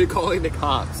 She's literally calling the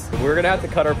cops. We're gonna have to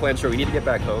cut our plan short. We need to get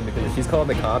back home because if she's calling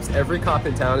the cops, every cop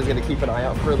in town is gonna keep an eye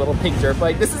out for a little pink dirt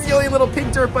bike. This is the only little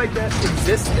pink dirt bike that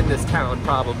exists in this town,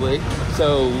 probably.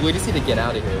 So we just need to get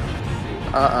out of here.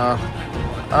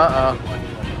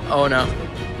 Oh no.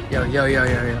 Yo.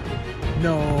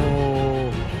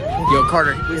 No. Yo,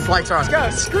 Carter, these lights are on. Go,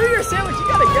 screw your sandwich, you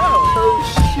gotta go. Oh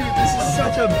shoot, this is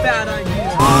such a bad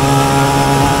idea.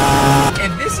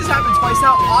 If this has happened twice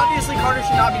now, obviously Carter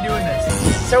should not be doing this.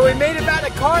 So we made it back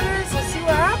to Carter's, let's see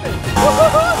what happens.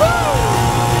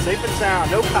 Safe and sound,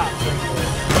 no cops.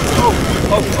 Oh.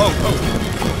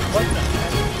 What the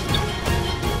heck?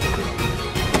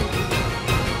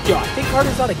 Yo, I think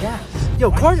Carter's out of gas.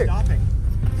 Yo, Carter.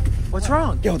 What's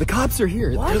wrong? Yo, the cops are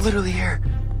here. What? They're literally here.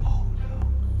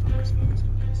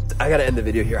 I gotta end the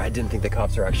video here. I didn't think the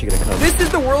cops are actually gonna come. This is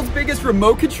the world's biggest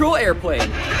remote control airplane.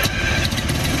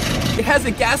 It has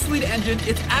a gasoline engine,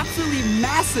 it's absolutely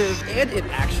massive, and it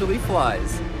actually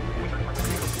flies.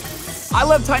 I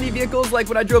love tiny vehicles, like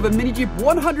when I drove a mini Jeep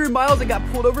 100 miles and got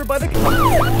pulled over by the cops.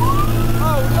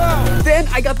 Oh no! Then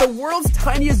I got the world's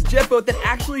tiniest jet boat that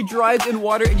actually drives in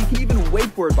water, and you can even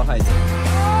wakeboard behind it.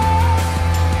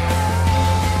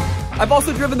 I've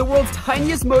also driven the world's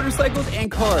tiniest motorcycles and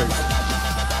cars.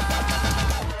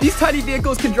 These tiny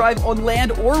vehicles can drive on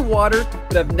land or water,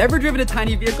 but I've never driven a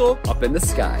tiny vehicle up in the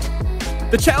sky.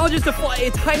 The challenge is to fly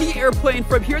a tiny airplane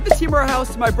from here at the Team RAR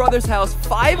house to my brother's house,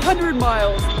 500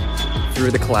 miles through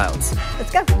the clouds.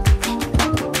 Let's go.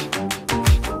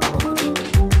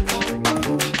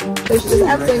 There's just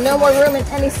absolutely no more room in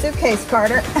any suitcase,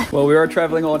 Carter. Well, we are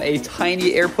traveling on a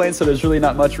tiny airplane, so there's really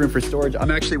not much room for storage.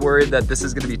 I'm actually worried that this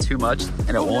is gonna be too much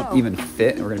and it won't even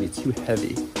fit and we're gonna be too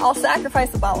heavy. I'll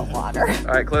sacrifice a bottle of water.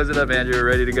 All right, close it up, Andrew. We're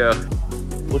ready to go.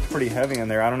 Looks pretty heavy in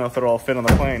there. I don't know if it'll all fit on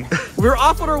the plane. We're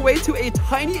off on our way to a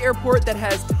tiny airport that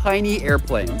has tiny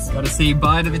airplanes. Gotta say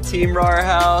bye to the Team RAR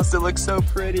house. It looks so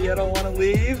pretty, I don't wanna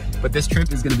leave. But this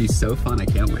trip is gonna be so fun, I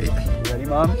can't wait. You ready,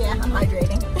 Mom? Yeah, I'm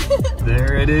hydrating.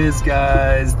 There it is,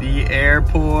 guys, the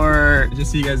airport.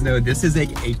 Just so you guys know, this is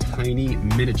like a tiny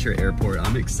miniature airport.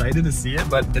 I'm excited to see it,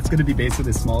 but it's gonna be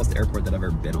basically the smallest airport that I've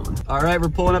ever been on. All right, we're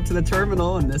pulling up to the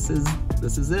terminal and this is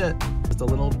it. Just a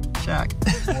little shack.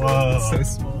 Whoa. It's so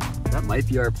small. That might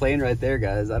be our plane right there,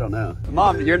 guys. I don't know.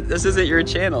 Mom, this isn't your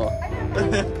channel.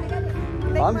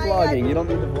 I'm vlogging, you don't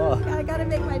need to vlog. I gotta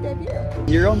make my debut.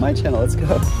 You're on my channel, let's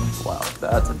go. Wow,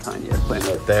 that's a tiny airplane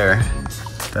right there.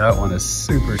 That one is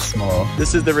super small.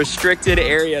 This is the restricted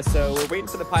area, so we're waiting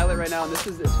for the pilot right now, and this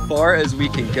is as far as we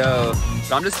can go.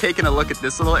 So I'm just taking a look at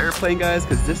this little airplane, guys,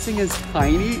 because this thing is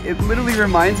tiny. It literally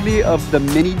reminds me of the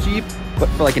mini Jeep, but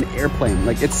for like an airplane.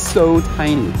 Like, it's so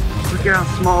tiny. Look at how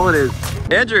small it is.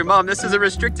 Andrew, Mom, this is a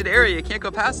restricted area. You can't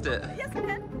go past it. Yes, I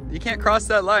can. You can't cross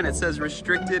that line. It says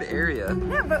restricted area.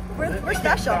 Yeah, but we're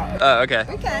special. Oh, okay.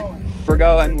 Okay.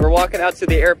 We're walking out to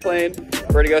the airplane.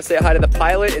 We're gonna go say hi to the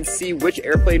pilot and see which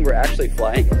airplane we're actually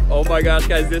flying. Oh my gosh,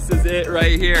 guys, this is it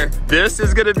right here. This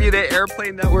is gonna be the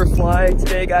airplane that we're flying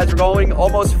today, guys. We're going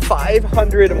almost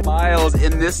 500 miles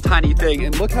in this tiny thing,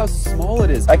 and look how small it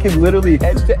is. I can literally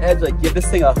edge to edge, like, give this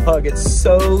thing a hug. It's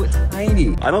so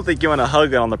tiny. I don't think you want to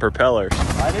hug it on the propeller.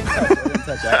 I didn't touch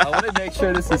it. I want to make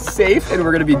sure this is safe and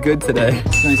we're gonna be good today.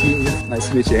 Nice to meet you. Nice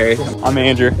to meet you, Harry. I'm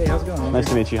Andrew. Hey, how's it going? Nice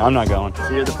to meet you. I'm not going. So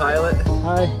you're the pilot?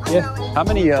 Hi, yeah. How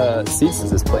many seats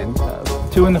does this plane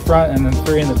have? 2 in the front and then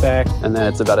 3 in the back. And then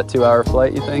it's about a 2-hour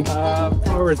flight, you think?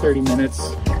 Over 30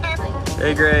 minutes.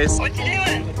 Hey, Grace. What you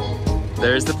doing?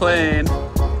 There's the plane.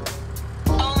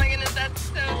 Oh my goodness, that's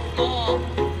so small.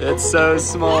 It's so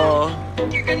small.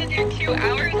 You're gonna do 2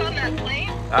 hours on that plane?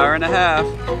 Hour and a half.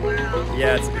 Oh wow.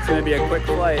 Yeah, it's gonna be a quick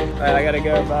flight. All right, I gotta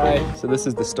go, bye. So this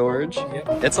is the storage.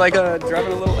 Yep. It's like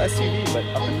driving a little SUV, but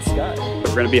up in the sky.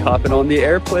 We're gonna be hopping on the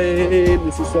airplane.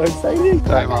 This is so exciting.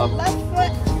 All right, Mom. Left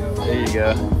foot. There you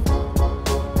go.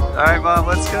 All right, Mom,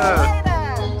 let's go.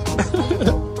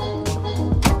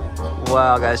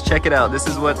 Wow, guys, check it out. This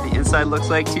is what the inside looks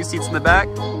like. 2 seats in the back,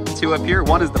 2 up here.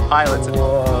 1 is the pilot's.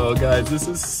 Whoa, guys, this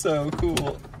is so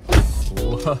cool.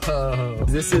 Whoa,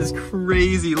 this is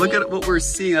crazy. Look at what we're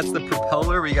seeing. That's the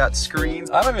propeller. We got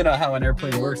screens. I don't even know how an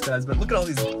airplane works, guys, but look at all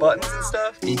these buttons and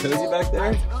stuff. Be cozy back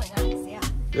there. It's really nice,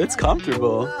 yeah. It's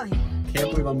comfortable. Oh, yeah. Can't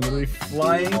believe I'm literally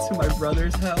flying to my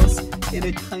brother's house in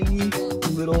a tiny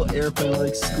little airplane. We're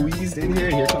like squeezed in here,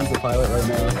 and here comes the pilot right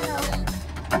now.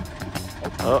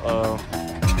 Uh-oh.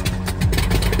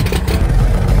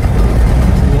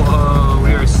 Whoa,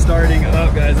 we are starting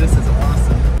up, guys. This is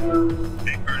awesome.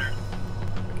 Hey, Carter.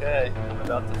 Okay, I'm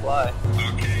about to fly.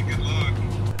 Okay, good luck.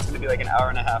 It's gonna be like an hour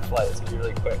and a half flight. It's gonna be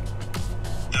really quick.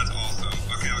 That's awesome.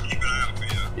 Okay, I'll keep an eye out for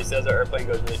you. He says our airplane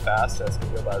goes really fast, so it's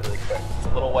gonna go by really quick. It's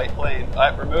a little white plane. All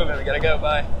right, we're moving. We gotta go.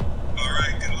 Bye. All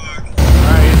right, good luck. All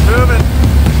right, he's moving.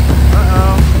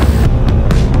 Uh-oh.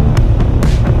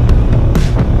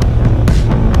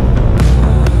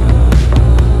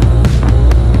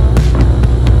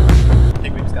 I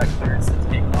think we just got clearance to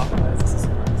take off, guys. This is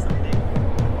super exciting.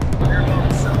 We're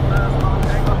going so fast. Oh,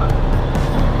 hang on.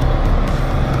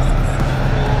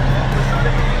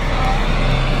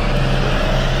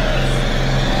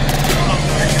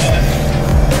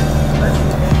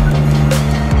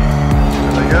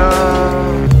 There we go.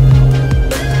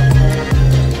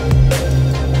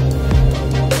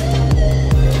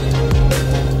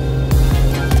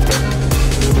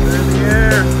 They're in the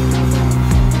air.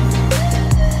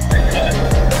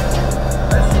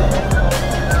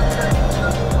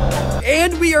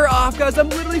 And we are off, guys. I'm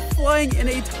literally flying in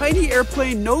a tiny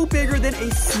airplane, no bigger than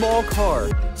a small car.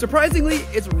 Surprisingly,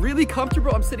 it's really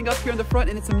comfortable. I'm sitting up here in the front,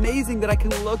 and it's amazing that I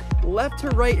can look left to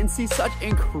right and see such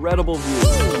incredible views.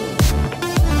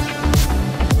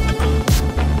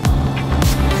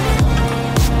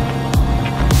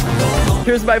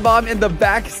 Here's my mom in the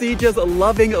back seat, just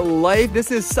loving life.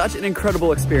 This is such an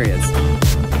incredible experience.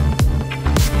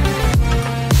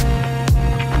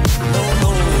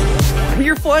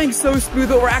 You're flying so smooth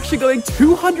that we're actually going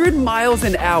 200 miles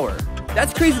an hour.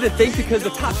 That's crazy to think because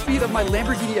the top speed of my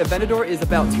Lamborghini Aventador is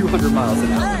about 200 miles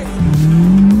an hour.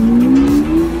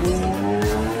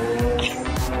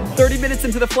 30 minutes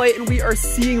into the flight and we are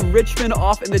seeing Richmond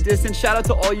off in the distance. Shout out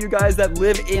to all you guys that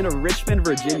live in Richmond,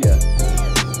 Virginia.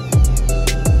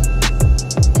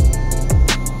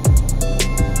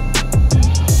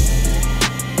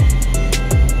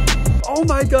 Oh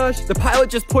my gosh, the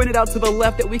pilot just pointed out to the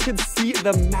left that we can see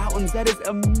the mountains. That is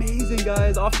amazing,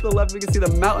 guys. Off to the left, we can see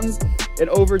the mountains, and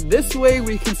over this way,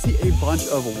 we can see a bunch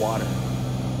of water.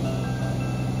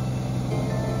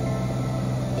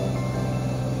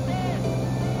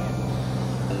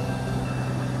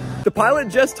 The pilot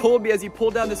just told me as he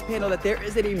pulled down this panel that there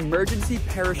is an emergency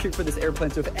parachute for this airplane.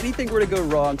 So if anything were to go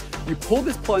wrong, you pull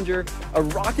this plunger, a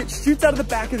rocket shoots out of the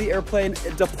back of the airplane,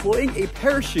 deploying a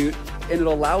parachute, and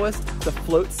it'll allow us to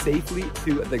float safely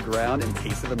to the ground in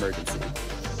case of emergency.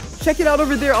 Check it out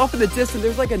over there off in the distance.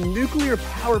 There's like a nuclear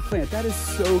power plant. That is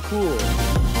so cool.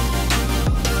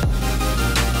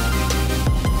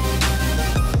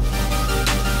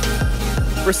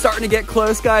 We're starting to get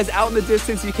close, guys. Out in the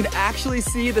distance, you can actually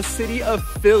see the city of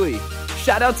Philly.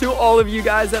 Shout out to all of you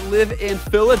guys that live in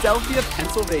Philadelphia,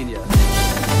 Pennsylvania.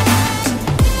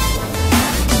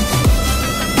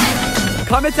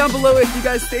 Comment down below if you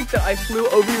guys think that I flew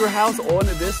over your house on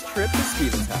this trip to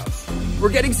Steven's house. We're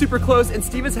getting super close, and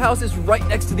Steven's house is right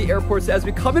next to the airport, so as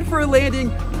we come in for a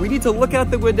landing, we need to look out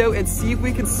the window and see if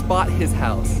we can spot his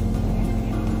house.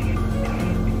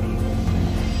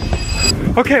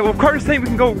 Okay, well, Carter's saying we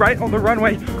can go right on the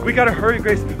runway. We gotta hurry,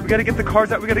 Grace. We gotta get the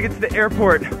cars out. We gotta get to the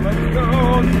airport. Let's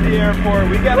go to the airport.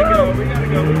 We gotta go. We gotta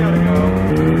go. We gotta go.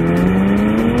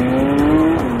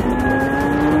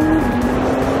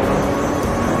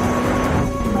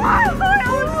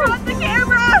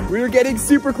 We're getting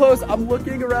super close. I'm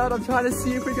looking around. I'm trying to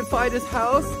see if we can find his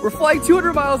house. We're flying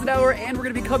 200 miles an hour and we're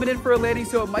gonna be coming in for a landing,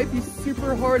 so it might be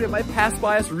super hard. It might pass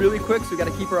by us really quick, so we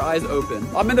gotta keep our eyes open.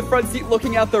 I'm in the front seat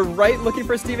looking out the right, looking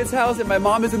for Steven's house, and my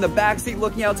mom is in the back seat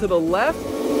looking out to the left.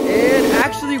 And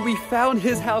actually, we found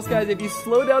his house, guys. If you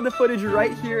slow down the footage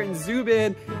right here and zoom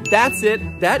in, that's it.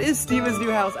 That is Steven's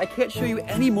new house. I can't show you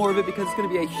any more of it because it's gonna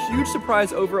be a huge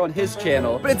surprise over on his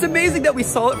channel. But it's amazing that we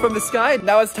saw it from the sky.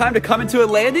 Now it's time to come into a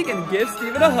landing and give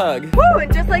Steven a hug. Woo,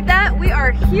 and just like that, we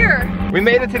are here. We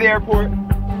made it to the airport.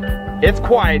 It's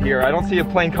quiet here. I don't see a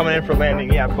plane coming in for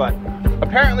landing yet, but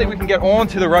apparently we can get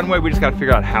onto the runway. We just gotta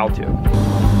figure out how to.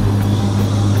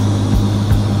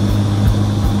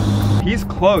 He's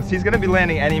close. He's gonna be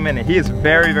landing any minute. He is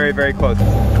very, very, very close.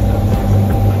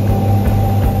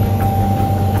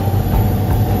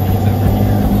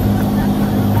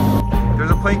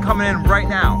 There's a plane coming in right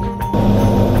now.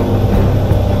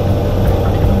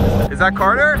 Is that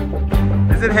Carter?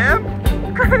 Is it him?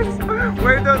 Chris,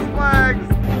 wave those flags.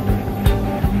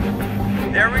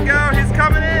 There we go. He's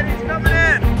coming in. He's coming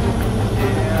in.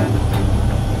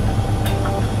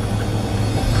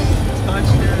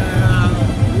 Touchdown.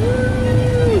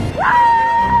 Woo!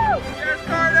 There's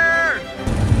Carter.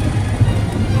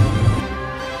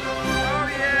 Oh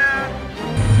yeah.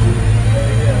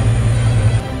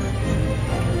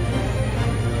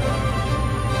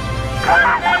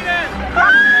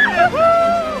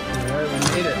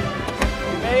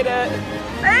 Made it.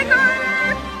 Hey,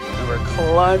 Carter! And we're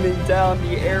climbing down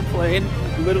the airplane.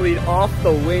 literally off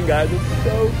the wing, guys. It's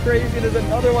so crazy. There's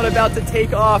another one about to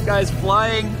take off, guys.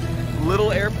 Flying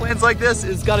little airplanes like this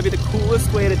is gotta be the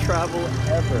coolest way to travel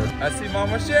ever. I see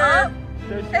Mama Sharon.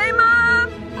 Hey, Mom!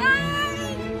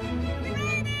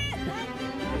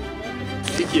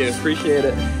 Thank you, appreciate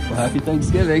it. Well, happy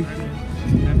Thanksgiving.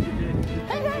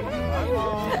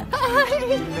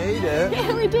 You made it.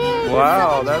 Yeah, we did.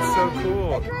 Wow, that's so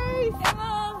cool.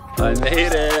 I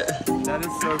made it. That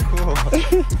is so cool.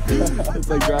 It's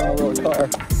like driving a little car.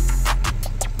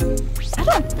 I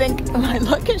don't think my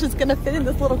luggage is gonna fit in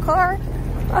this little car.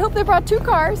 I hope they brought 2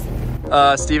 cars.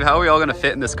 Steve, how are we all gonna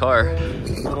fit in this car?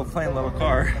 Little plain little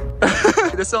car.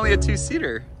 This is only a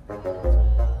 2-seater.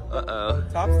 Uh-oh.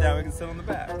 Top's down, we can sit on the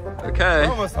back. Okay.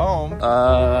 We're almost home.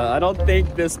 I don't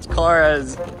think this car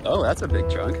has... Oh, that's a big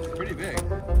trunk. It's pretty big.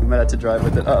 We might have to drive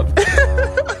with it up.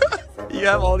 You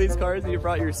have all these cars and you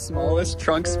brought your smallest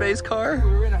trunk space car?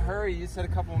 We were in a hurry, you said a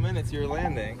couple minutes you were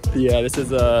landing. Yeah, this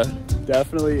is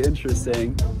definitely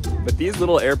interesting. But these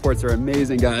little airports are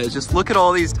amazing, guys. Just look at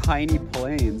all these tiny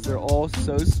planes. They're all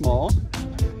so small.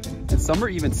 And some are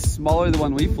even smaller than the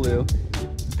one we flew.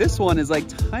 This one is like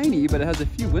tiny, but it has a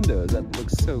few windows. That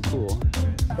looks so cool.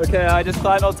 Okay, I just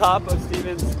climbed on top of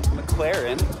Steven's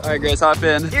McLaren. All right, Grace, hop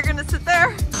in. You're gonna sit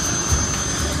there?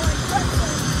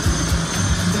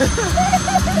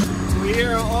 We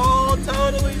are all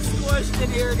totally squished in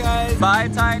here, guys. Bye,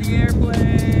 tiny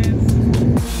airplanes.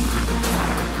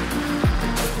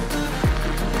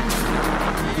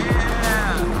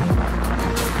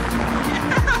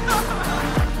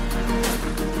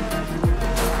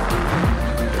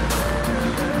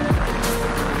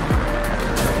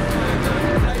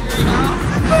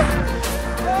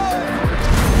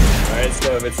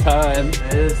 It's time.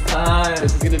 It's time.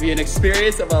 This is going to be an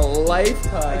experience of a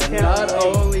lifetime. Not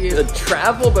only the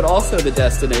travel, but also the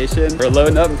destination. We're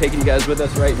loading up and taking you guys with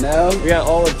us right now. We got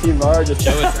all of Team RAR just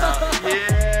show us out.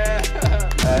 Yeah.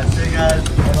 See you guys.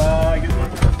 Bye-bye.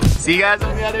 See you guys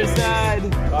on the other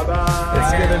side. Bye-bye.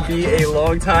 It's going to be a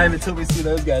long time until we see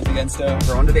those guys again. So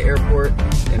we're on to the airport,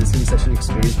 and it's going to be such an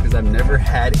experience because I've never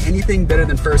had anything better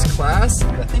than first class.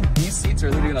 I think these seats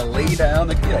are literally going to lay down.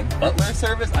 It could be like butler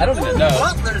service. I don't even know.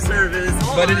 Butler service.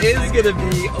 But it is going to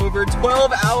be over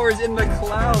 12 hours in the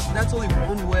clouds. And that's only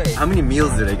one way. How many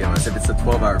meals did they give us if it's a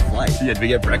 12-hour flight? Yeah, did we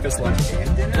get breakfast, lunch,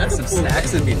 and dinner? That's some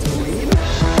snacks in between.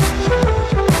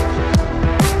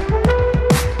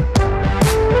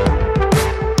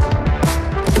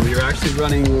 Actually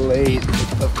running late,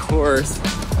 of course,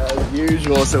 as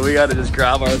usual, so we gotta just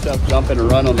grab ourselves, jump and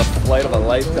run on the flight of a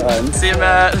lifetime. See you,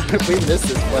 Matt. If we miss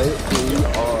this flight, we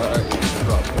are in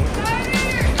trouble.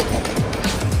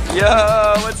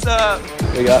 Yo, what's up?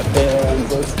 We got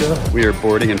fans, let's go. We are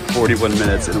boarding in 41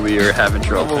 minutes and we are having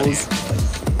troubles.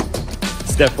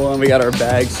 Step one, we got our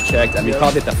bags checked. I mean,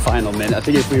 probably at the final minute. I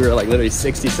think if we were like literally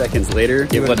 60 seconds later,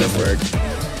 it wouldn't have worked.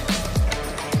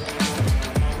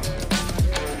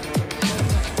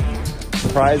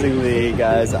 Surprisingly,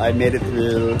 guys, I made it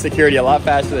through security a lot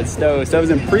faster than Stowe. Stowe's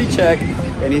in pre-check,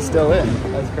 and he's still in.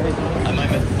 That's crazy. I might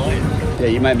miss the flight. Yeah,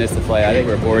 you might miss the flight. I think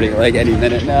we're boarding like any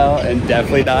minute now, and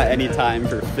definitely not any time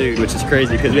for food, which is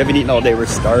crazy because we haven't eaten all day. We're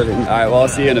starving. All right, well, I'll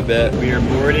see you in a bit. We are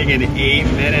boarding in 8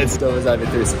 minutes. Stowe hasn't been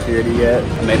through security yet.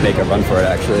 I may make a run for it,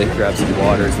 actually. Grab some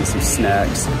waters and some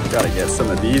snacks. Gotta get some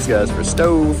of these guys for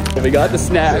Stowe. We got the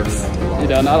snacks. You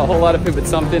know, not a whole lot of food, but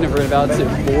something. If we're about to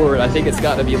board, I think it's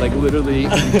got to be like literally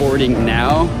boarding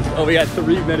now. Oh, we got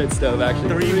 3 minutes, Stowe, actually.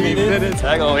 3 minutes?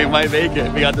 Hang on, we might make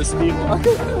it. We got the speed walk.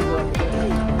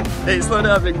 Hey, slow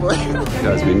down, big boy.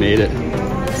 Guys, we made it.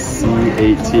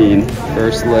 C18,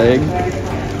 first leg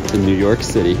to New York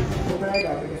City. I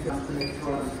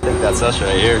think that's us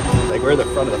right here. Like, we're the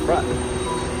front of the front.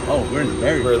 Oh, we're in the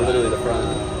very We're literally the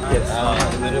front. Get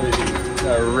out, literally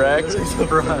direct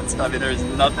front. I mean, there's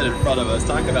nothing in front of us.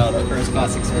 Talk about a first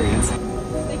class experience.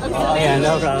 Oh, yeah,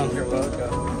 no problem. You're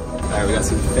welcome. All right, we got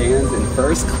some fans in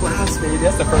first class, baby.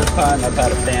 That's the first time I've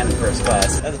had a fan in first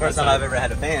class. That's the first time I've ever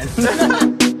had a fan.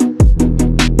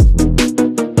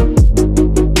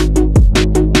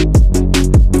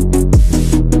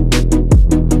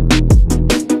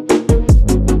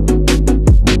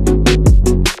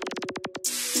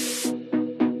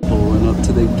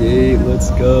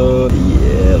 Let's go.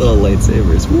 Yeah, little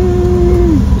lightsabers.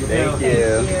 Woo! Thank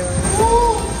you.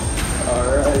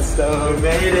 Alright, so we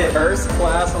made it. First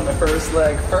class on the first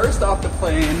leg. First off the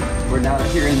plane. We're now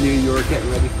here in New York getting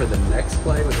ready for the next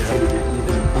flight, which is going to be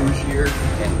even bougier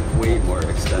and way more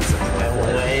expensive.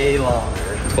 Way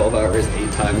longer. 12 hours,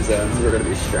 8 time zones. We're going to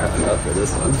be strapping up for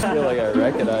this one. I feel like I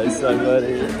recognize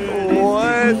somebody.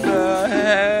 What the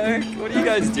heck? What are you you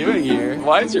guys doing here?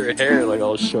 Why is your hair like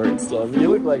all short and stuff? You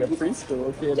look like a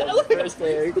preschool kid on the first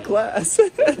day of class.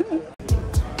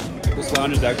 This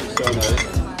lounge is actually so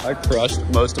nice. I crushed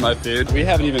most of my food. We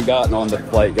haven't even gotten on the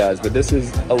flight, guys, but this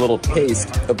is a little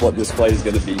taste of what this flight is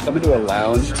gonna be. Come into a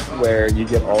lounge where you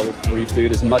get all the free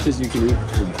food, as much as you can eat,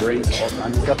 food, drinks, all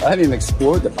kinds of stuff. I haven't even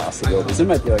explored the possibilities. There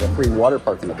might be like a free water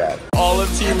park in the back. All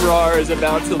of Team RAR is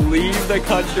about to leave the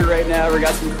country right now. We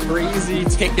got some crazy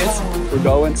tickets. We're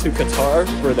going to Qatar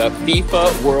for the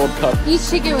FIFA World Cup. Each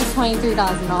ticket was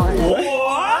 $23,000.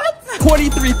 What?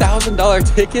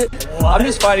 $23,000 ticket? I'm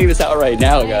just finding this out right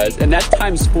now, guys. And that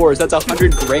times 4, so that's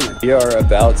 100 grand. We are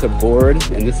about to board,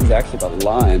 and this is actually the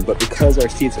line, but because our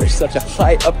seats are such a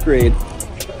high upgrade,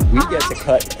 we get to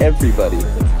cut everybody.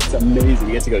 It's amazing.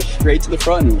 We get to go straight to the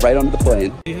front and right onto the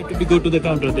plane. You have to go to the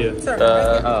counter there.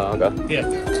 Oh, okay.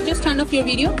 Yeah. Just turn off your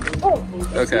video.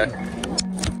 Okay.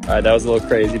 All right, that was a little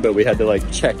crazy, but we had to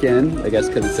like check in, I guess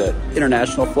because it's an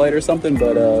international flight or something,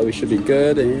 but we should be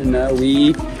good. And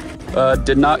we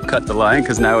did not cut the line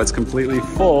because now it's completely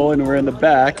full and we're in the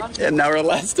back and now we're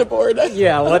last aboard.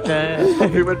 Yeah, what the?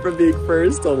 We went from being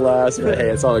first to last, but hey,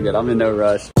 it's all good. I'm in no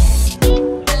rush.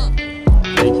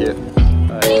 Thank you.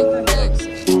 Thanks.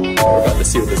 We're about to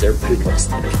see what this airplane looks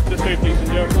like. This way, please.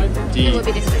 In your flight? D. It will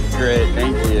be this way. Great,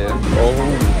 thank you. Oh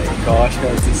my gosh,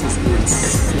 guys, this is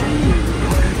insane.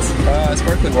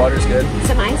 Sparkling water's good.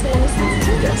 Some ice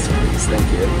and Yes, please,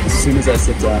 thank you. As soon as I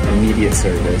sit down, immediate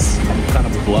service. I'm kind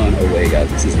of blown away, guys.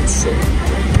 This is insane.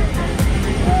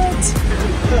 What?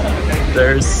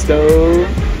 There's Stove.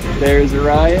 There's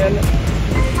Ryan.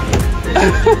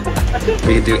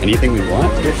 We can do anything we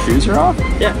want. Your shoes are off?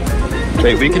 Yeah.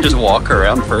 Wait, we can just walk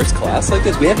around first class like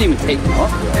this? We haven't even taken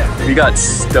off yet. We got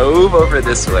Stove over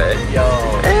this way. Yo.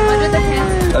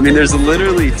 I mean, there's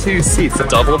literally 2 seats, a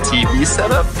double TV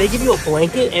setup. They give you a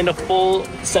blanket and a full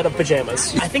set of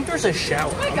pajamas. I think there's a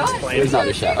shower. Oh my God. There's not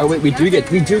a shower. Oh wait, we do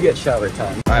get shower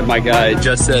time. All right, my guy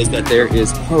just says that there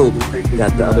is hope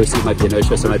that the other seat might be a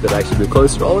no-show, so I might be able to actually move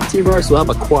closer to all of Team RAR, so we'll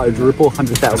have a quadruple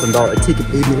 $100,000 ticket,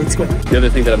 baby. Let's go. The other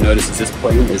thing that I've noticed is this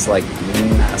plane is like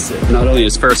massive. Not only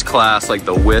is first class, like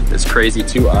the width is crazy,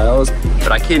 2 aisles,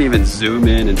 but I can't even zoom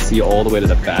in and see all the way to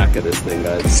the back of this thing,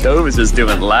 guys. Stove is just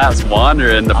doing laps,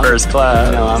 wandering the first class.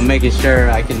 You know, I'm making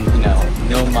sure I can,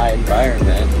 know my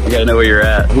environment. You gotta know where you're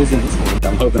at. Who's in this one?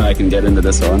 I'm hoping I can get into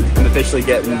this one. I'm officially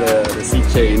getting the seat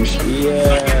change.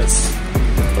 Yes.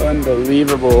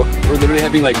 Unbelievable. We're literally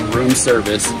having like room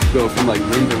service, go from like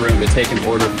room to room to take an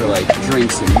order for like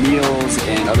drinks and meals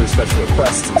and other special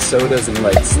requests and sodas and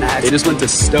like snacks. They just went to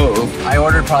Stove. I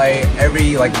ordered probably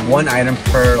every like 1 item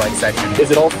per like section.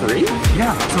 Is it all free?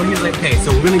 Yeah. So he's like, okay,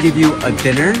 so we're gonna give you a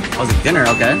dinner. I was like, dinner,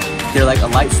 okay. They're like a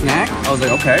light snack. I was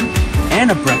like, okay. And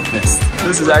a breakfast.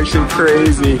 This is actually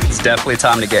crazy. It's definitely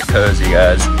time to get cozy,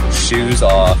 guys. Shoes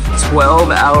off.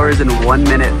 12 hours and 1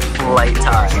 minute flight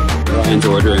time. Ryan's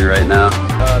ordering right now.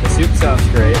 The soup sounds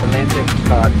great. Atlantic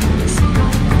cod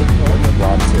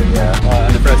lobster, yeah.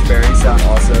 And the fresh berries sound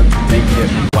awesome. Thank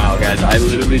you. Wow, guys, I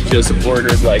literally just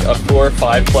ordered like a 4 or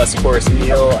 5 plus course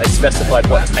meal. I specified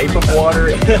what type of water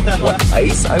and what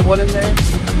ice I want in there.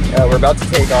 We're about to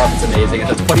take off. It's amazing.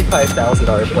 It's a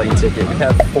 $25,000 plane ticket. We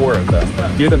have 4 of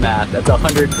them. Do the math. That's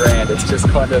 100 grand. It's just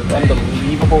kind of an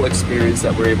unbelievable experience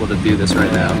that we're able to do this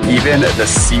right now. Even the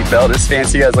seatbelt is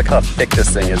fancy, guys. Look how thick this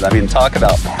thing is. I mean, talk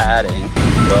about padding.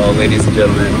 Well, ladies and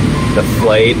gentlemen, the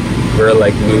flight, we're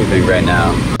like moving right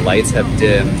now. Lights have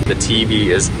dimmed. The TV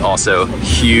is also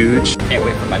huge. Can't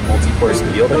wait for my multi-course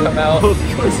meal to come out.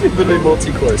 It's literally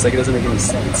multi-course. Like, it doesn't make any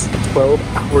sense. 12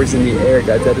 hours in the air,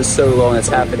 guys. That is so long. It's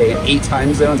happening in 8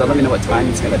 time zones. I don't even know what time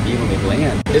it's going to be when we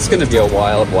land. It's going to be a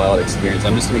wild, wild experience.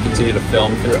 I'm just going to continue to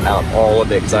film throughout all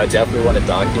of it because I definitely want to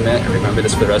document and remember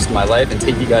this for the rest of my life and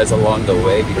take you guys along the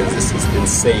way because this is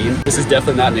insane. This is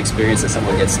definitely not an experience that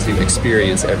someone gets to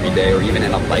experience every day or even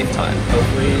in a lifetime.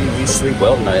 Hopefully we sleep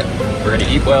well tonight. We're going to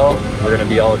eat well. We're going to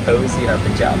be all cozy in our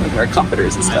pajamas, our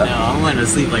comforters and stuff. I know, I'm going to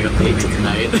sleep like a baby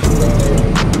tonight.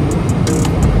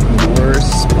 More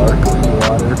sparkling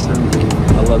water for me.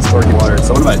 I love sparkling water. It's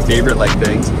one of my favorite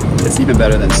things. It's even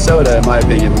better than soda in my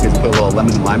opinion because you put a little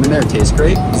lemon and lime in there. It tastes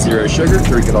great. 0 sugar.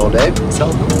 Drink it all day. It's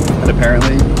healthy. And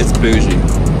apparently it's bougie.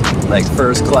 Like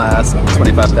first class,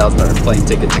 $25,000 plane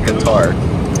ticket to Qatar.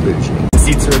 It's bougie. The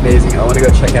seats are amazing. I want to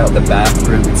go check out the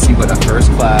bathroom and see what a first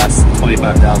class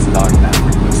 $25,000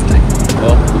 bathroom looks like.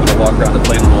 Well, I'm gonna walk around the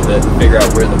plane a little bit and figure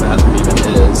out where the bathroom even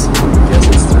is. Guess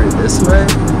it's through this way.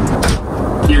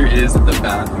 Here is the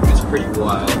bathroom. It's pretty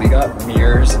wild. We got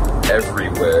mirrors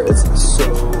everywhere. It's so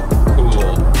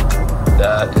cool.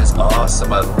 That is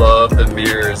awesome. I love the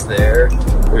mirrors there.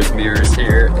 There's mirrors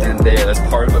here and there. That's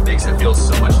part of what makes it feel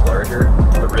so much larger.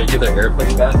 A regular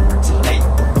airplane bathroom are tight.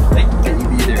 Like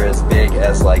maybe they're as big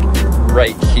as like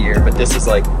right here, but this is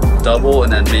like double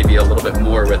and then maybe a little bit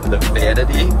more with the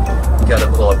vanity. You got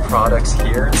a little products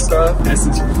here and stuff. This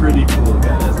is pretty cool,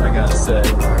 guys, I gotta say.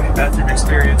 Alright, bathroom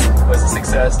experience was a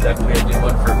success. Definitely a new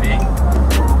one for me.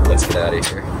 Let's get out of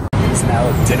here. It's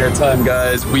now dinner time,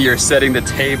 guys. We are setting the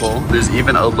table. There's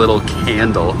even a little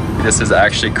candle. This is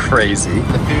actually crazy.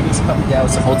 The food is coming down.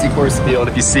 It's a multi-course meal, and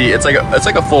if you see, it's like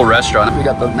a full restaurant. We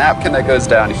got the napkin that goes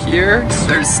down here.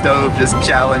 There's stove just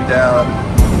chowing down.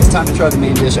 It's time to try the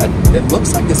main dish. It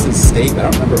looks like this is steak. I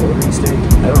don't remember ordering steak.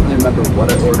 I don't really remember what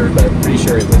I ordered, but I'm pretty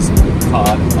sure it was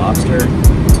cod and lobster.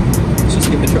 Let's just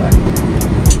give it a try. A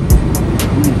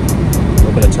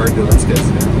little bit of turbulence because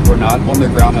we're not on the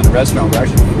ground in a restaurant, we're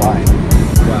actually flying.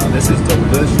 Wow, this is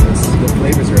delicious. The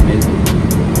flavors are amazing.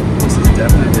 This is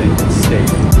definitely steak.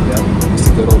 Yep,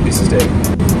 just a good old piece of steak.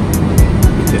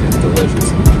 It is delicious.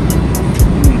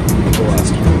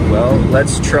 Well,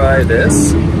 let's try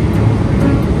this.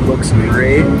 Looks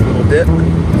great. A little dip. A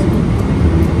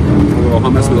little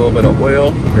hummus with a little bit of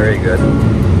oil. Very good.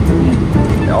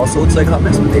 It also looks like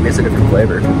hummus, but maybe it's a different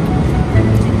flavor.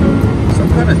 Some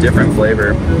kind of different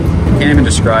flavor. Can't even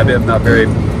describe it. I'm not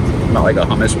like a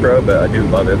hummus pro, but I do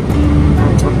love it.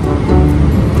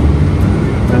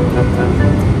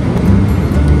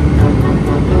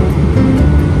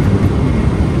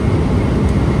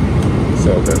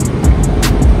 So good.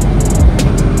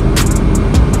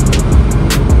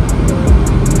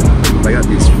 I got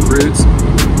these fruits.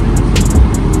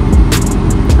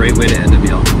 Great way to end a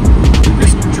meal.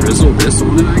 Just drizzle this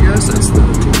on it, I guess. That's the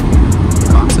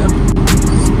concept.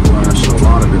 Splash a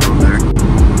lot of it on there.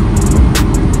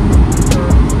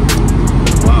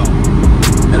 Wow.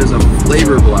 That is a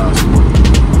flavor blast.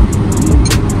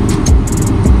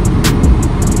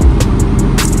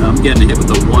 I'm getting hit with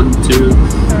the 1-2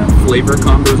 flavor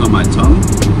combos on my tongue.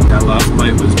 That last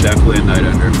bite was definitely a night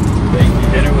ender. Thank you.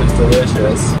 Dinner was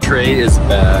delicious. Tray is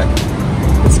back.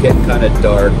 It's getting kind of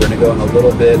dark. We're gonna go on a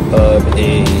little bit of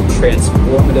a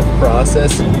transformative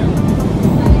process.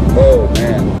 Oh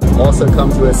man. Also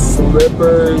comes with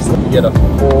slippers. You get a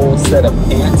full set of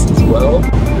pants as well.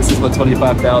 This is what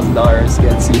 $25,000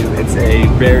 gets you. It's a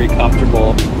very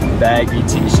comfortable baggy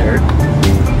t-shirt.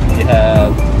 You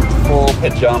have full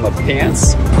pajama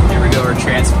pants. Here we go, we're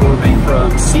transforming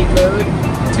from seat mode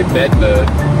to bed mode,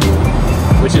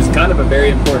 which is kind of a very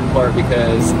important part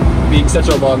because being such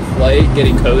a long flight,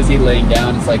 getting cozy, laying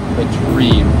down, it's like a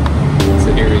dream.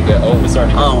 So here we go. Oh, we're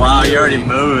starting. Oh wow, you're already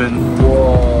moving.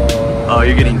 Whoa. Oh,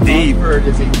 you're getting deep. Comfort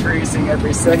is increasing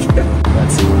every second.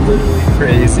 That's literally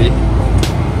crazy.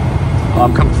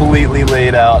 I'm completely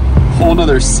laid out. Whole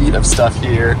nother seat of stuff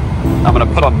here. I'm gonna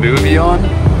put a movie on.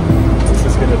 This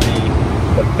is gonna be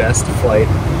the best flight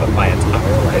of my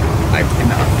entire life. I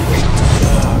cannot wait.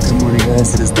 Good morning,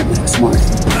 guys. It is the next morning.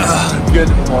 Good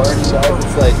morning, guys.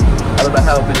 It's like, I don't know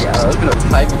how many hours, what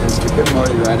time it is, but good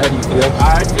morning, Ryan. How do you feel?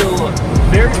 I feel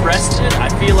very rested. I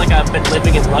feel like I've been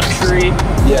living in luxury.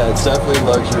 Yeah, it's definitely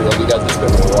luxury. You guys, it's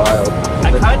been wild.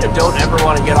 I kind of don't ever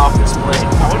want to get off this plane.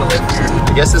 I want to live here.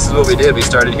 I guess this is what we did. We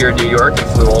started here in New York and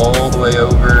flew all the way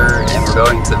over, and we're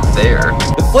going to there.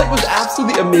 The flight was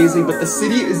absolutely amazing, but the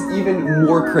city is even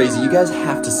more crazy. You guys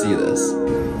have to see this.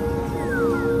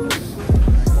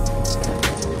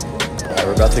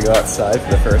 We're about to go outside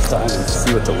for the first time and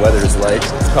see what the weather is like.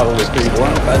 It's probably pretty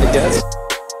warm, if I had to guess.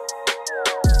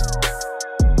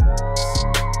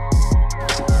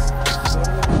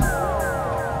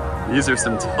 These are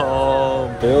some tall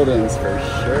buildings for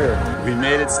sure. We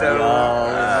made it, Stone. We made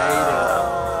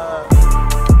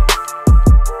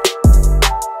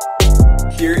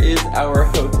it. Here is our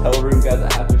hotel room, guys.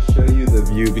 I have to show you the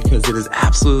view because it is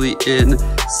absolutely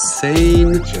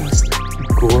insane. Just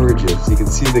gorgeous. You can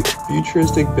see the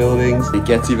futuristic buildings. It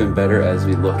gets even better as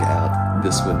we look out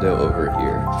this window over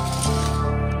here.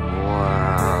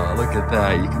 Wow, look at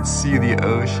that. You can see the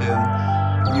ocean,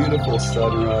 beautiful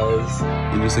sunrise,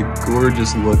 and just a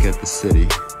gorgeous look at the city.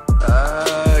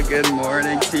 Good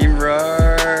morning, Team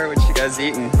RAR. What you guys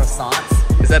eating?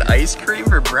 Croissants. Is that ice cream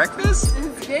for breakfast?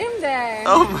 It's game day.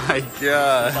 Oh my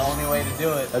god. That's the only way to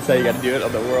do it. That's how you gotta do it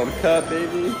on the World Cup,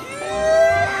 baby.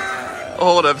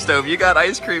 Hold up, Stove. You got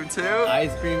ice cream too?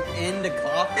 Ice cream in the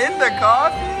coffee? In the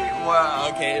coffee? Wow.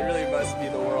 Okay, it really must be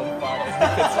the world finals in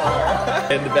Qatar.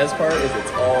 And the best part is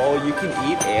it's all you can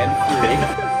eat and free.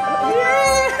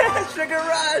 Yeah! Sugar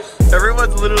rush!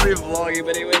 Everyone's literally vlogging,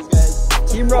 but anyways, guys.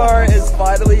 Team RAR is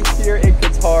finally here in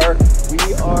Qatar. We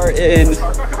are in... Yo, there's a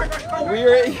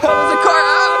car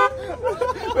out!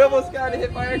 got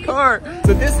hit by a car.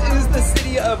 So this is the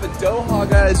city of Doha,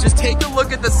 guys. Just take a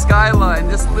look at the skyline.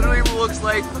 This literally looks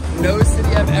like no city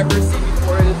I've ever seen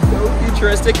before. It is so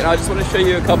futuristic, and I just want to show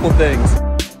you a couple things.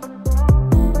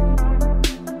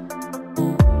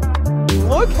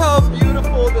 Look how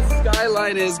beautiful the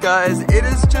skyline is, guys. It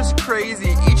is just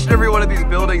crazy. Each and every one of these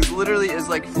buildings literally is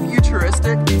like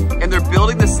futuristic, and they're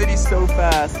building the city so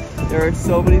fast. There are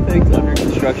so many things under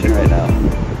construction right now.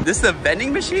 This is a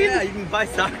vending machine? Yeah, you can buy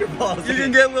soccer balls. You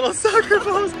can get little soccer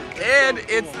balls, and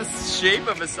it's the shape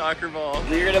of a soccer ball.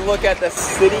 We're gonna look at the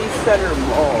City Center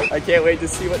Mall. I can't wait to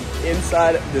see what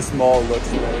inside this mall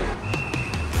looks like.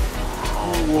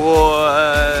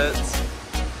 What?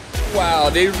 Wow,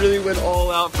 they really went all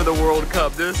out for the World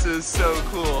Cup. This is so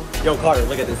cool. Yo, Carter,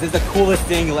 look at this. This is the coolest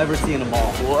thing you'll ever see in a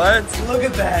mall. What? Look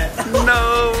at that.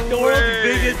 No The way. world's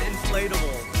biggest inflatable.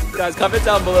 Guys, comment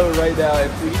down below right now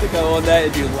if we need to go on that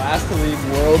and do last to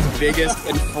leave world's biggest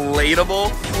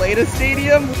inflatable Play-Doh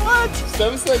stadium. What?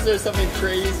 Some says there's something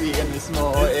crazy in this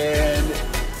mall, and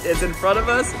it's in front of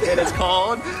us, and it's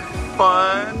called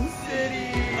Fun City.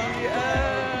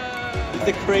 It's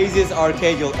the craziest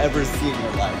arcade you'll ever see in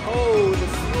your life. Oh, the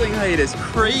ceiling height is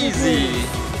crazy.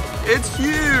 It's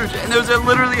huge, and there's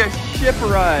literally a ship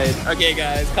ride. Okay,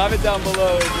 guys, comment down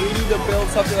below if we need to build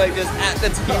something like this at the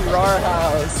Team RAR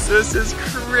house. This is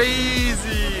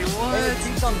crazy. What? It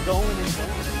keeps on going and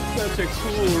going. Such a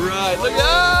cool ride. Look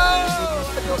out!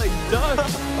 I feel like duck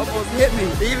almost hit me.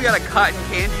 They even got a cotton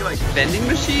candy like vending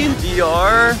machine.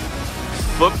 VR,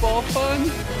 football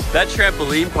fun. That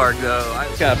trampoline park though,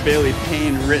 I've got Bailey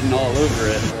Payne written all over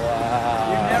it. Wow.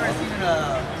 You've never seen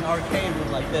an arcade room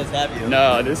like this, have you?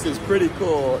 No, this is pretty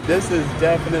cool. This is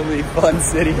definitely Fun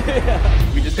City.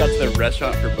 We just got to the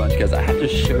restaurant for brunch because I have to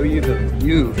show you the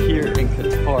view here in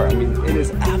Qatar. I mean, it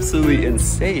is absolutely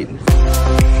insane.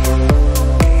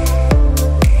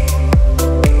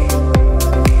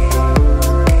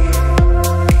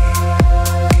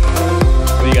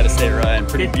 Ryan,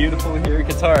 pretty beautiful here in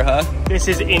Qatar, huh? This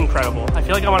is incredible. I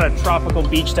feel like I'm on a tropical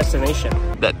beach destination.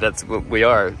 That's what we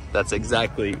are. That's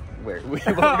exactly where we want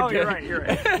to go. Oh, you're right, you're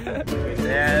right.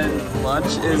 And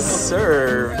lunch is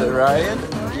served, Ryan.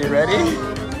 You ready?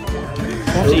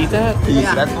 Can you eat that?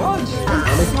 Yeah. That's lunch.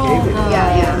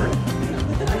 Yeah.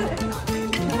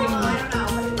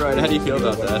 Ryan, how do you feel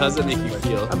about that? How does it make you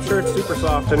feel? I'm sure it's super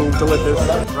soft and delicious.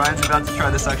 Ryan's about to try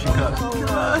the suction cup.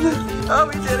 Oh,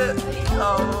 we did it.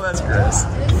 Oh, that's gross.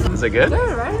 Is it good?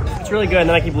 It's really good, and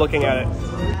then I keep looking at it.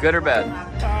 Good or bad?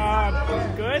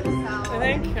 Good, I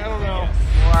think. I don't know.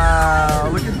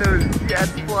 Wow, look at those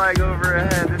jets flying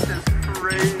overhead. This is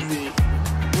crazy.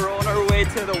 We're on our way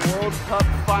to the World Cup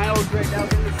finals right now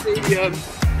in the stadium.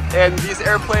 And these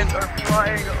airplanes are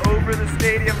flying over the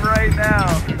stadium right now.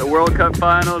 The World Cup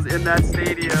finals in that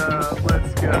stadium.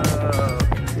 Let's go.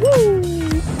 Woo!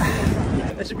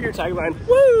 That should be your tagline.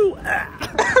 Woo!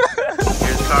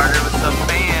 Here's Carter with some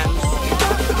fans.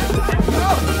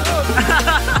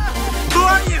 Who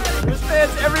are you? There's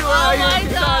fans everywhere. Oh my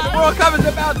God. The World Cup is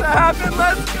about to happen.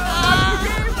 Let's go.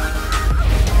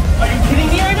 Are you kidding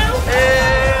me right now?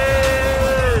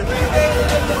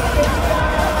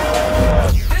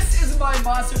 This is my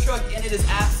monster truck, and it is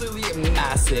absolutely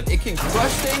massive. It can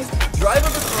crush things, drive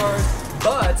over cars,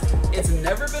 but it's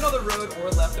never been on the road or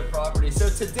left the property. So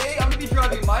today I'm gonna be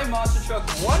driving my monster truck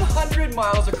 100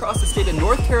 miles across the state of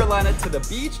North Carolina to the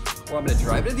beach, or I'm gonna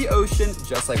drive it in the ocean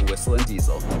just like Whistle and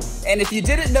Diesel. And if you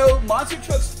didn't know, monster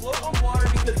trucks float on water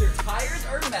because their tires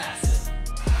are massive.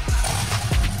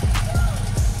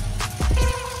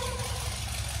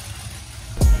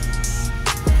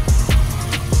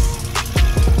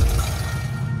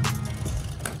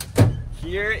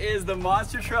 Here is the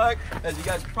monster truck. As you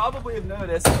guys probably have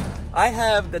noticed, I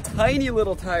have the tiny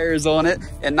little tires on it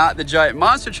and not the giant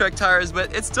monster truck tires,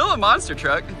 but it's still a monster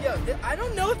truck. Yo, I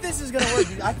don't know if this is gonna work.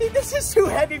 I think this is too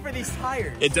heavy for these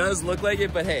tires. It does look like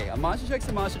it, but hey, a monster truck's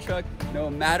a monster truck, no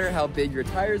matter how big your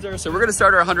tires are. So we're gonna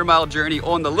start our 100-mile journey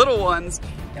on the little ones,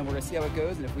 and we're gonna see how it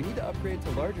goes. And if we need to upgrade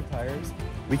to larger tires,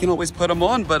 we can always put them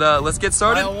on, but let's get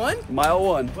started. Mile one? Mile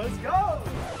one. Let's go.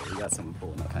 We got someone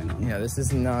pulling up, hang on. Yeah, this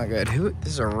is not good.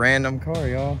 This is a random car,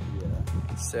 y'all.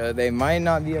 Yeah. So they might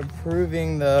not be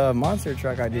approving the monster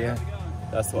truck idea.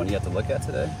 That's the one you have to look at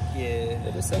today? Yeah.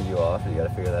 They just send you off and you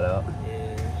gotta figure that out?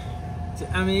 Yeah.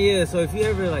 I mean, yeah, so if you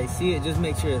ever like see it, just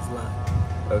make sure it's locked.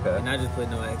 Okay. And I just put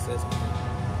no access.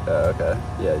 Okay.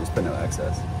 Yeah, just put no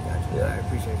access. Gotcha. Yeah, I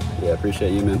appreciate you. Yeah,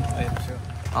 appreciate you, man. Yeah, for sure.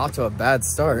 Off to a bad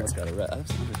start. That's got a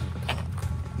rat.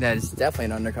 That is definitely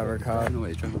an undercover cop. Driving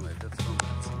away, driving away. That's fine.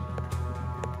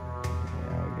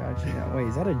 Yeah, we got you now. Wait,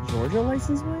 is that a Georgia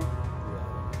license plate?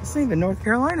 This ain't even North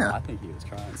Carolina. I think he was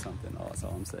trying something. That's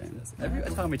all I'm saying. Every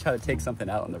time we try to take something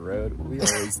out on the road, we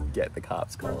always get the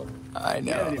cops called. I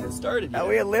know. We haven't even started yet.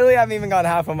 We literally haven't even gone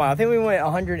half a mile. I think we went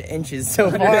 100 inches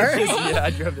so far. Yeah,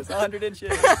 I drove this 100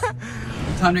 inches.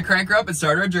 Time to crank her up and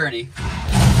start our journey.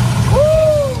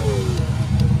 Woo!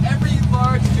 Every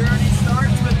large journey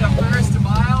starts with the first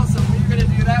mile, so we're going to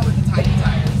do that with the tiny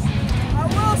tires. I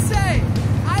will say,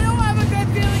 I don't have a good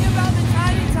feeling about the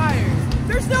tiny tires.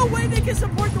 There's no way they can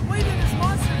support the weight of this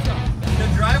monster truck. The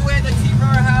driveway at the Team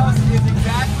RAR house is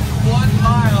exactly 1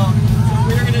 mile, so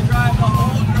we're going to drive the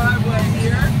whole driveway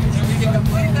here, so we can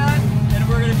complete that, and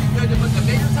we're going to be good to put the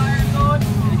bigger tires on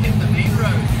and hit the main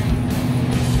road.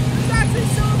 It's actually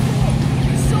so cool.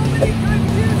 There's so many good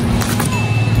views.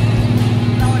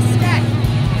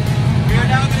 We are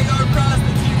now going to go across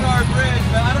the Team RAR bridge,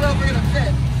 but I don't know if we're going to fit.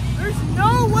 There's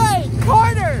no way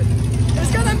Carter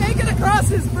is going to make it across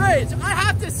this bridge. I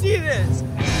have to see this.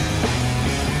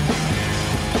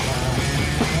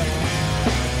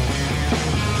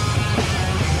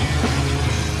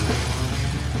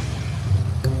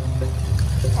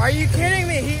 Are you kidding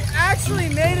me? He actually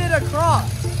made it across.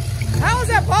 How is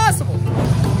that possible?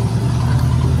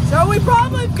 So we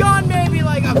probably have gone maybe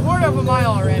like a quarter of a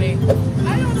mile already.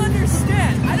 I don't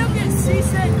understand. I don't get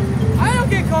seasick. I don't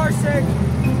get car sick.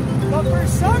 But for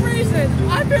some reason,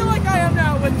 I feel like I am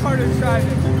now when Carter's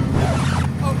driving.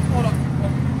 Oh, hold on.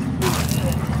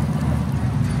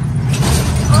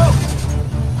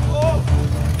 Oh!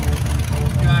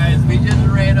 Guys, we just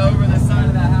ran over the side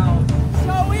of the house.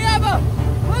 So we have a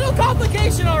little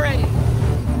complication already.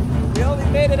 We only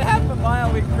made it half a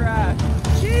mile, we crashed.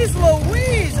 Jeez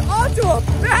Louise, off to a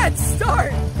bad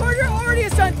start. Carter already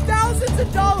has done thousands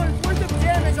of dollars worth of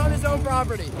damage on his own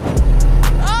property.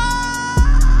 Ah!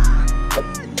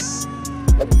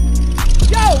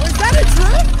 Yo, is that a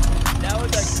drift? That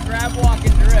was a crab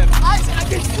walking drift. I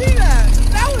can see that.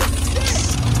 That was sick.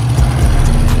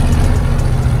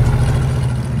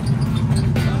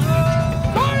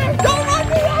 Carter, don't run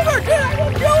me over, dude. I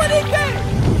didn't do anything.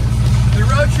 The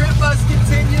road trip must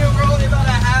continue. We're only about a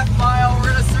half mile.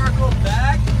 We're gonna circle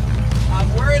back. I'm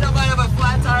worried I might have a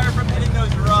flat tire from hitting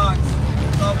those rocks.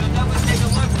 So I'm gonna definitely take a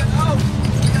look. But oh,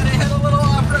 we gotta hit a little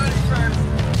off-roading first.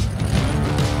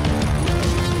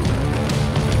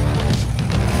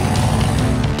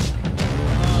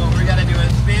 Oh, we gotta do a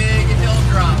big hill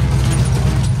drop.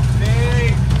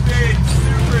 Big,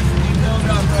 super steep hill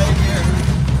drop right here.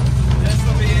 This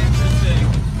will be interesting.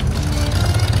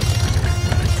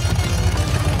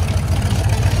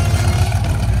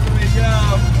 Go.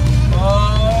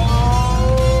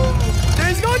 Oh!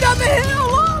 He's going down the hill,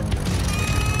 look!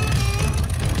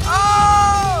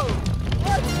 Oh!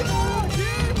 Let's go,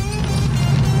 dude!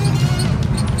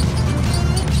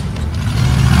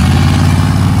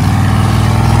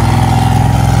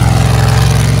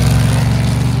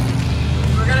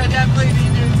 We're gonna definitely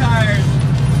need new tires.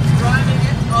 Driving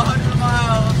it 100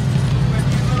 miles with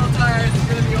these little tires is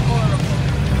gonna be horrible.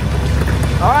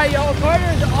 Alright, y'all,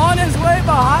 Carter's on his way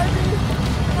behind me.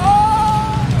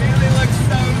 Oh! Bailey looks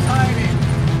so tiny.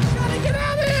 Gotta get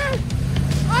out of here!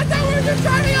 I thought we were just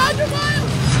driving 100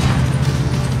 miles!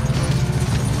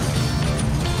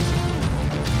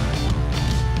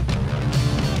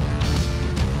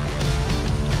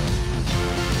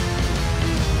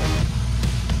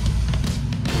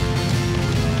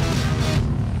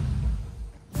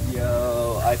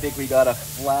 Yo, I think we got a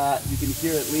flat. You can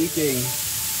hear it leaking.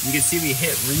 You can see we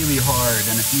hit really hard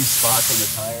in a few spots on the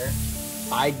tire.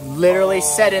 I literally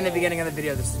said in the beginning of the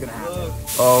video this is gonna happen.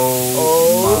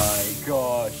 Oh my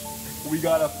gosh. We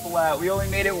got a flat. We only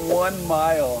made it 1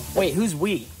 mile. Wait, who's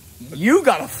we? You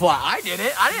got a flat. I did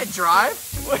it. I didn't drive.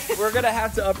 We're gonna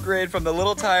have to upgrade from the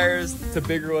little tires to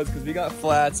bigger ones because we got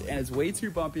flats and it's way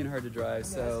too bumpy and hard to drive.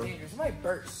 So It might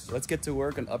burst. let's get to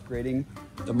work on upgrading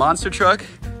the monster truck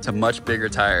to much bigger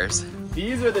tires.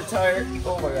 These are the tires.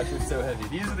 Oh my gosh, they're so heavy.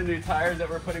 These are the new tires that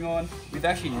we're putting on. We've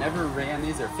actually never ran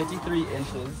these. They're 53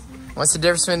 inches. What's the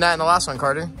difference between that and the last one,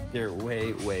 Carter? They're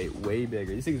way, way, way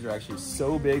bigger. These things are actually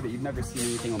so big that you've never seen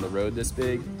anything on the road this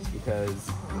big because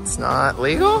it's not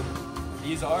legal?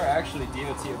 These are actually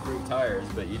DOT approved tires,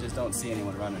 but you just don't see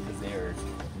anyone running because they are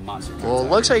monster trucks. Well, it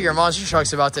looks like your monster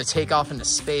truck's about to take off into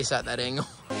space at that angle.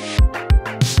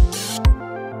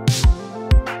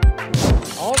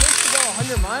 All this to go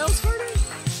 100 miles, Carter?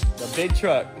 The big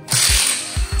truck.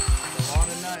 A lot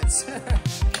of nuts.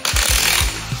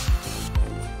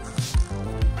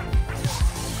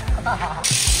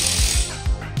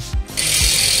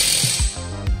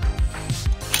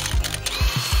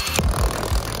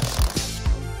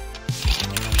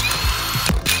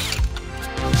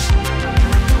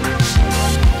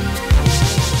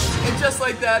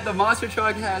 like that, the monster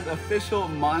truck has official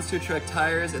monster truck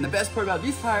tires, and the best part about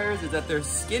these tires is that they're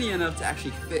skinny enough to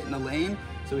actually fit in the lane,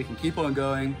 so we can keep on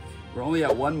going. We're only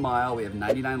at 1 mile, we have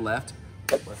 99 left.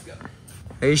 Let's go.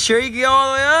 Are you sure you can go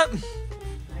all the way up?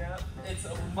 Yeah, it's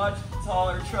a much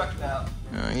taller truck now.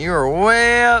 You are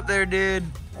way up there, dude.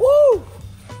 Woo!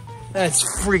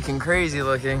 That's freaking crazy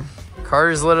looking.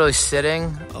 Carter's literally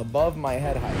sitting above my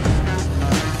head height.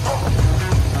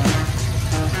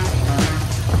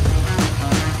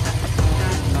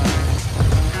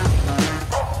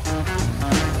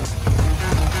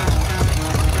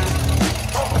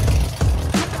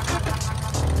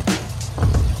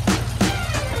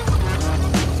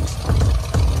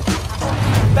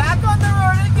 Back on the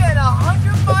road again,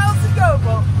 100 miles to go,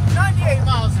 but 98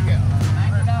 miles to go.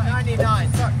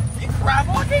 99. Sorry. Are you crab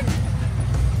walking?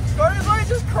 Carter's like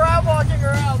just crab walking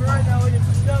around right now like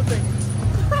it's nothing.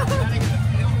 I'm trying to get a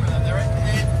feel for them.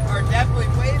 They are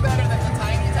definitely way better than the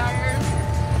tiny tires.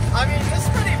 I mean, this is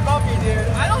pretty bumpy,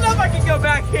 dude. I don't know if I can go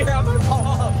back here. I'm gonna fall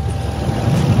off.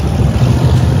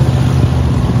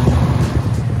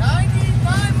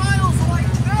 99 miles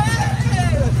like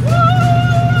this! Woo!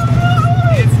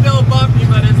 It's still bumpy,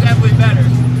 but it's definitely better.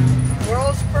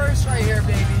 World's first right here,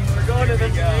 baby. We're going to the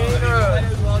main road. Might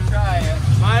as well try it.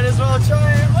 Might as well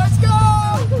try it. Let's go!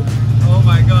 Oh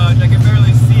my gosh, I can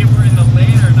barely see if we're in the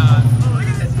lane or not. Oh, look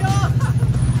at this, y'all!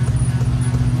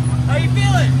 How you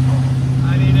feeling?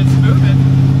 I mean, it's moving.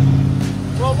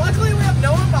 Well, luckily we have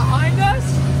no one behind us,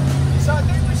 so I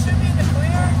think we should be in the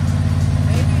clear.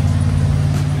 Maybe.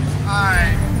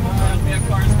 Alright.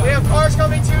 We have cars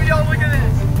coming too, y'all. Look at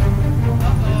this.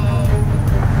 Uh-oh.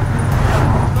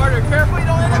 Carter, careful you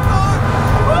don't hit a car.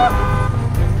 Woo!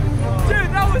 Dude,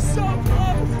 that was so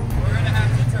close. We're gonna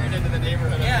have to turn into the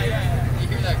neighborhood. Yeah. You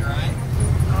hear that grind?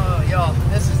 Oh, y'all,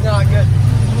 this is not good.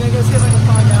 I'm gonna go see if I can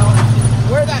find out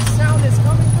where that sound is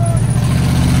coming from.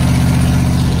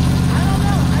 I don't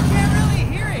know. I can't really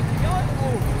hear it. You know what?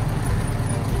 Oh,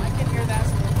 I can hear that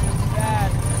bad.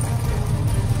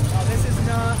 Oh, this is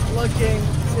not looking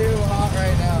too hot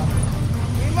right now.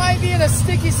 We might be in a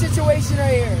sticky situation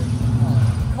right here.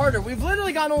 Oh, Carter, we've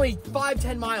literally gone only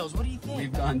 5-10 miles. What do you think?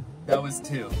 We've gone, that was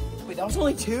 2. Wait, that was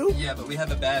only 2? Yeah, but we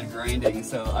have a bad grinding,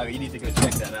 so you need to go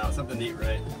check that out. Something ain't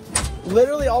right.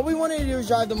 Literally, all we wanted to do was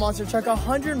drive the monster truck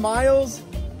 100 miles,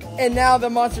 and now the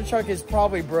monster truck is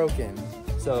probably broken.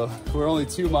 So we're only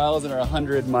 2 miles in our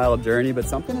 100-mile journey, but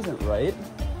something isn't right.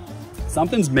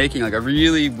 Something's making like a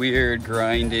really weird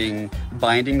grinding,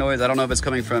 binding noise. I don't know if it's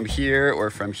coming from here or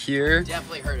from here.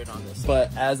 Definitely heard it on this.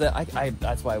 But as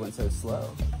that's why I went so slow.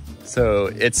 So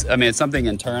it's something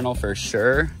internal for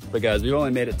sure. But guys, we've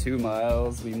only made it 2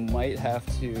 miles. We might have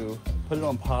to put it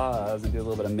on pause and do a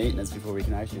little bit of maintenance before we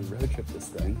can actually road trip this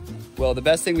thing. Well, the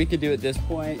best thing we could do at this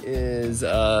point is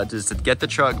just to get the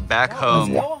truck back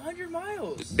home. Let's go 100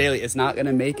 miles. Bailey, it's not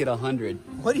gonna make it 100.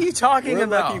 What are you talking We're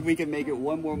about? lucky if we can make it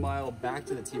 1 more mile back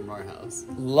to the Team RAR house.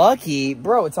 Lucky?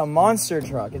 Bro, it's a monster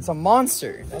truck. It's a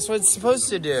monster. That's what it's supposed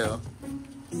to do.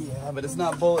 Yeah, but it's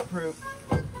not bulletproof.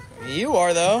 You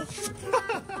are, though.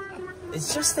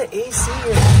 It's just the AC.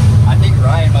 I think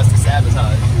Ryan must have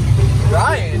sabotaged.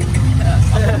 Ryan?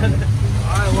 Yes.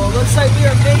 Alright, well, it looks like we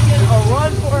are making a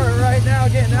run for it right now,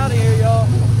 getting out of here, y'all.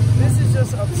 This is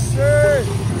just absurd.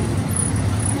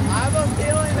 I have a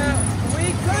feeling that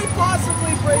we could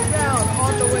possibly break down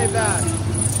on the way back.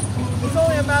 It's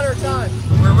only a matter of time.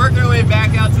 We're working our way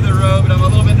back out to the road, but I'm a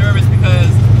little bit nervous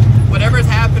because whatever's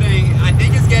happening, I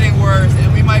think it's getting worse,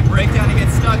 and we might break down and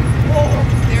get stuck. Oh,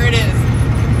 there it is.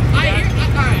 I hear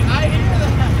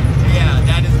that. Yeah,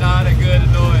 that is not a good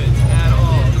noise at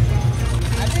all.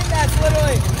 I think that's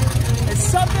literally, it's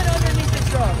something underneath the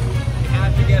truck. We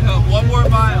have to get home. 1 more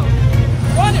mile.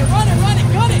 Run it,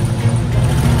 gun it.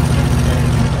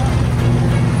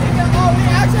 Oh, we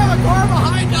actually have a car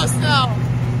behind us now.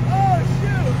 Oh,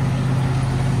 shoot.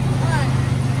 Alright,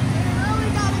 we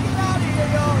really gotta get out of here,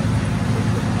 y'all.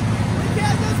 We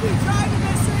can't just be driving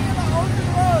this thing in the open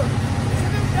road.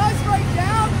 If it does break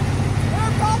down,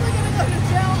 we're probably gonna go to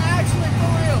jail actually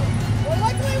for real. Well,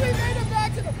 luckily we made it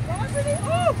back to the property.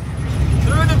 Oh!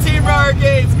 Through the Team RAR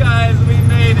gates, guys, we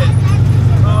made it.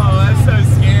 Oh, that's so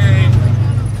scary.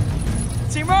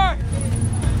 Team RAR!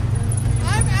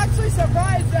 I'm actually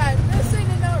surprised that this thing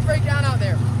did not break down out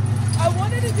there. I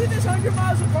wanted to do this 100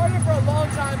 miles with Carter for a long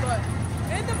time, but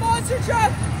in the monster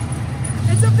truck,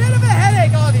 it's a bit of a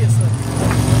headache, obviously.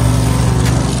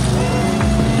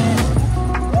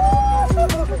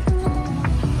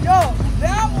 Yo,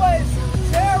 that was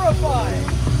terrifying.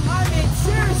 I mean,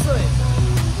 seriously.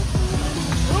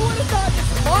 Who would have thought this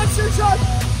monster truck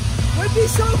would be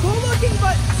so cool looking,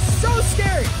 but so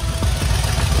scary?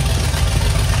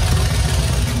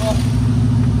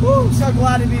 Woo, so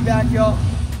glad to be back, y'all.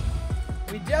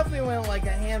 We definitely went like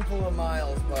a handful of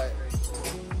miles, but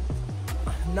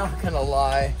I'm not gonna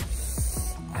lie.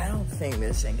 I don't think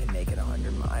this thing can make it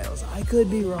 100 miles. I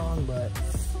could be wrong, but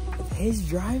if he's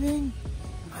driving,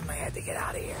 I might have to get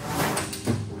out of here.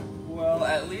 Well,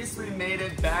 at least we made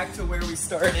it back to where we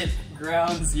started,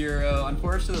 ground zero.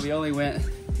 Unfortunately, we only went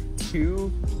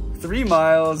 3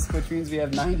 miles, which means we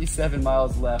have 97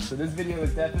 miles left. So this video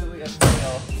is definitely a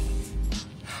fail.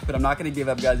 But I'm not gonna give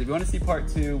up, guys. If you wanna see part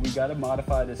 2, we gotta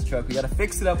modify this truck. We gotta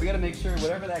fix it up. We gotta make sure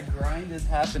whatever that grind is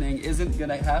happening isn't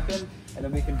gonna happen. And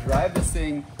then we can drive this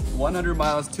thing 100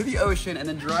 miles to the ocean and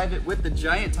then drive it with the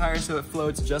giant tire so it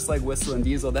floats just like Whistling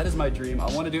Diesel. That is my dream. I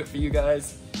wanna do it for you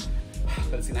guys,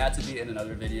 but it's gonna have to be in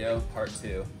another video, part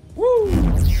 2. Woo!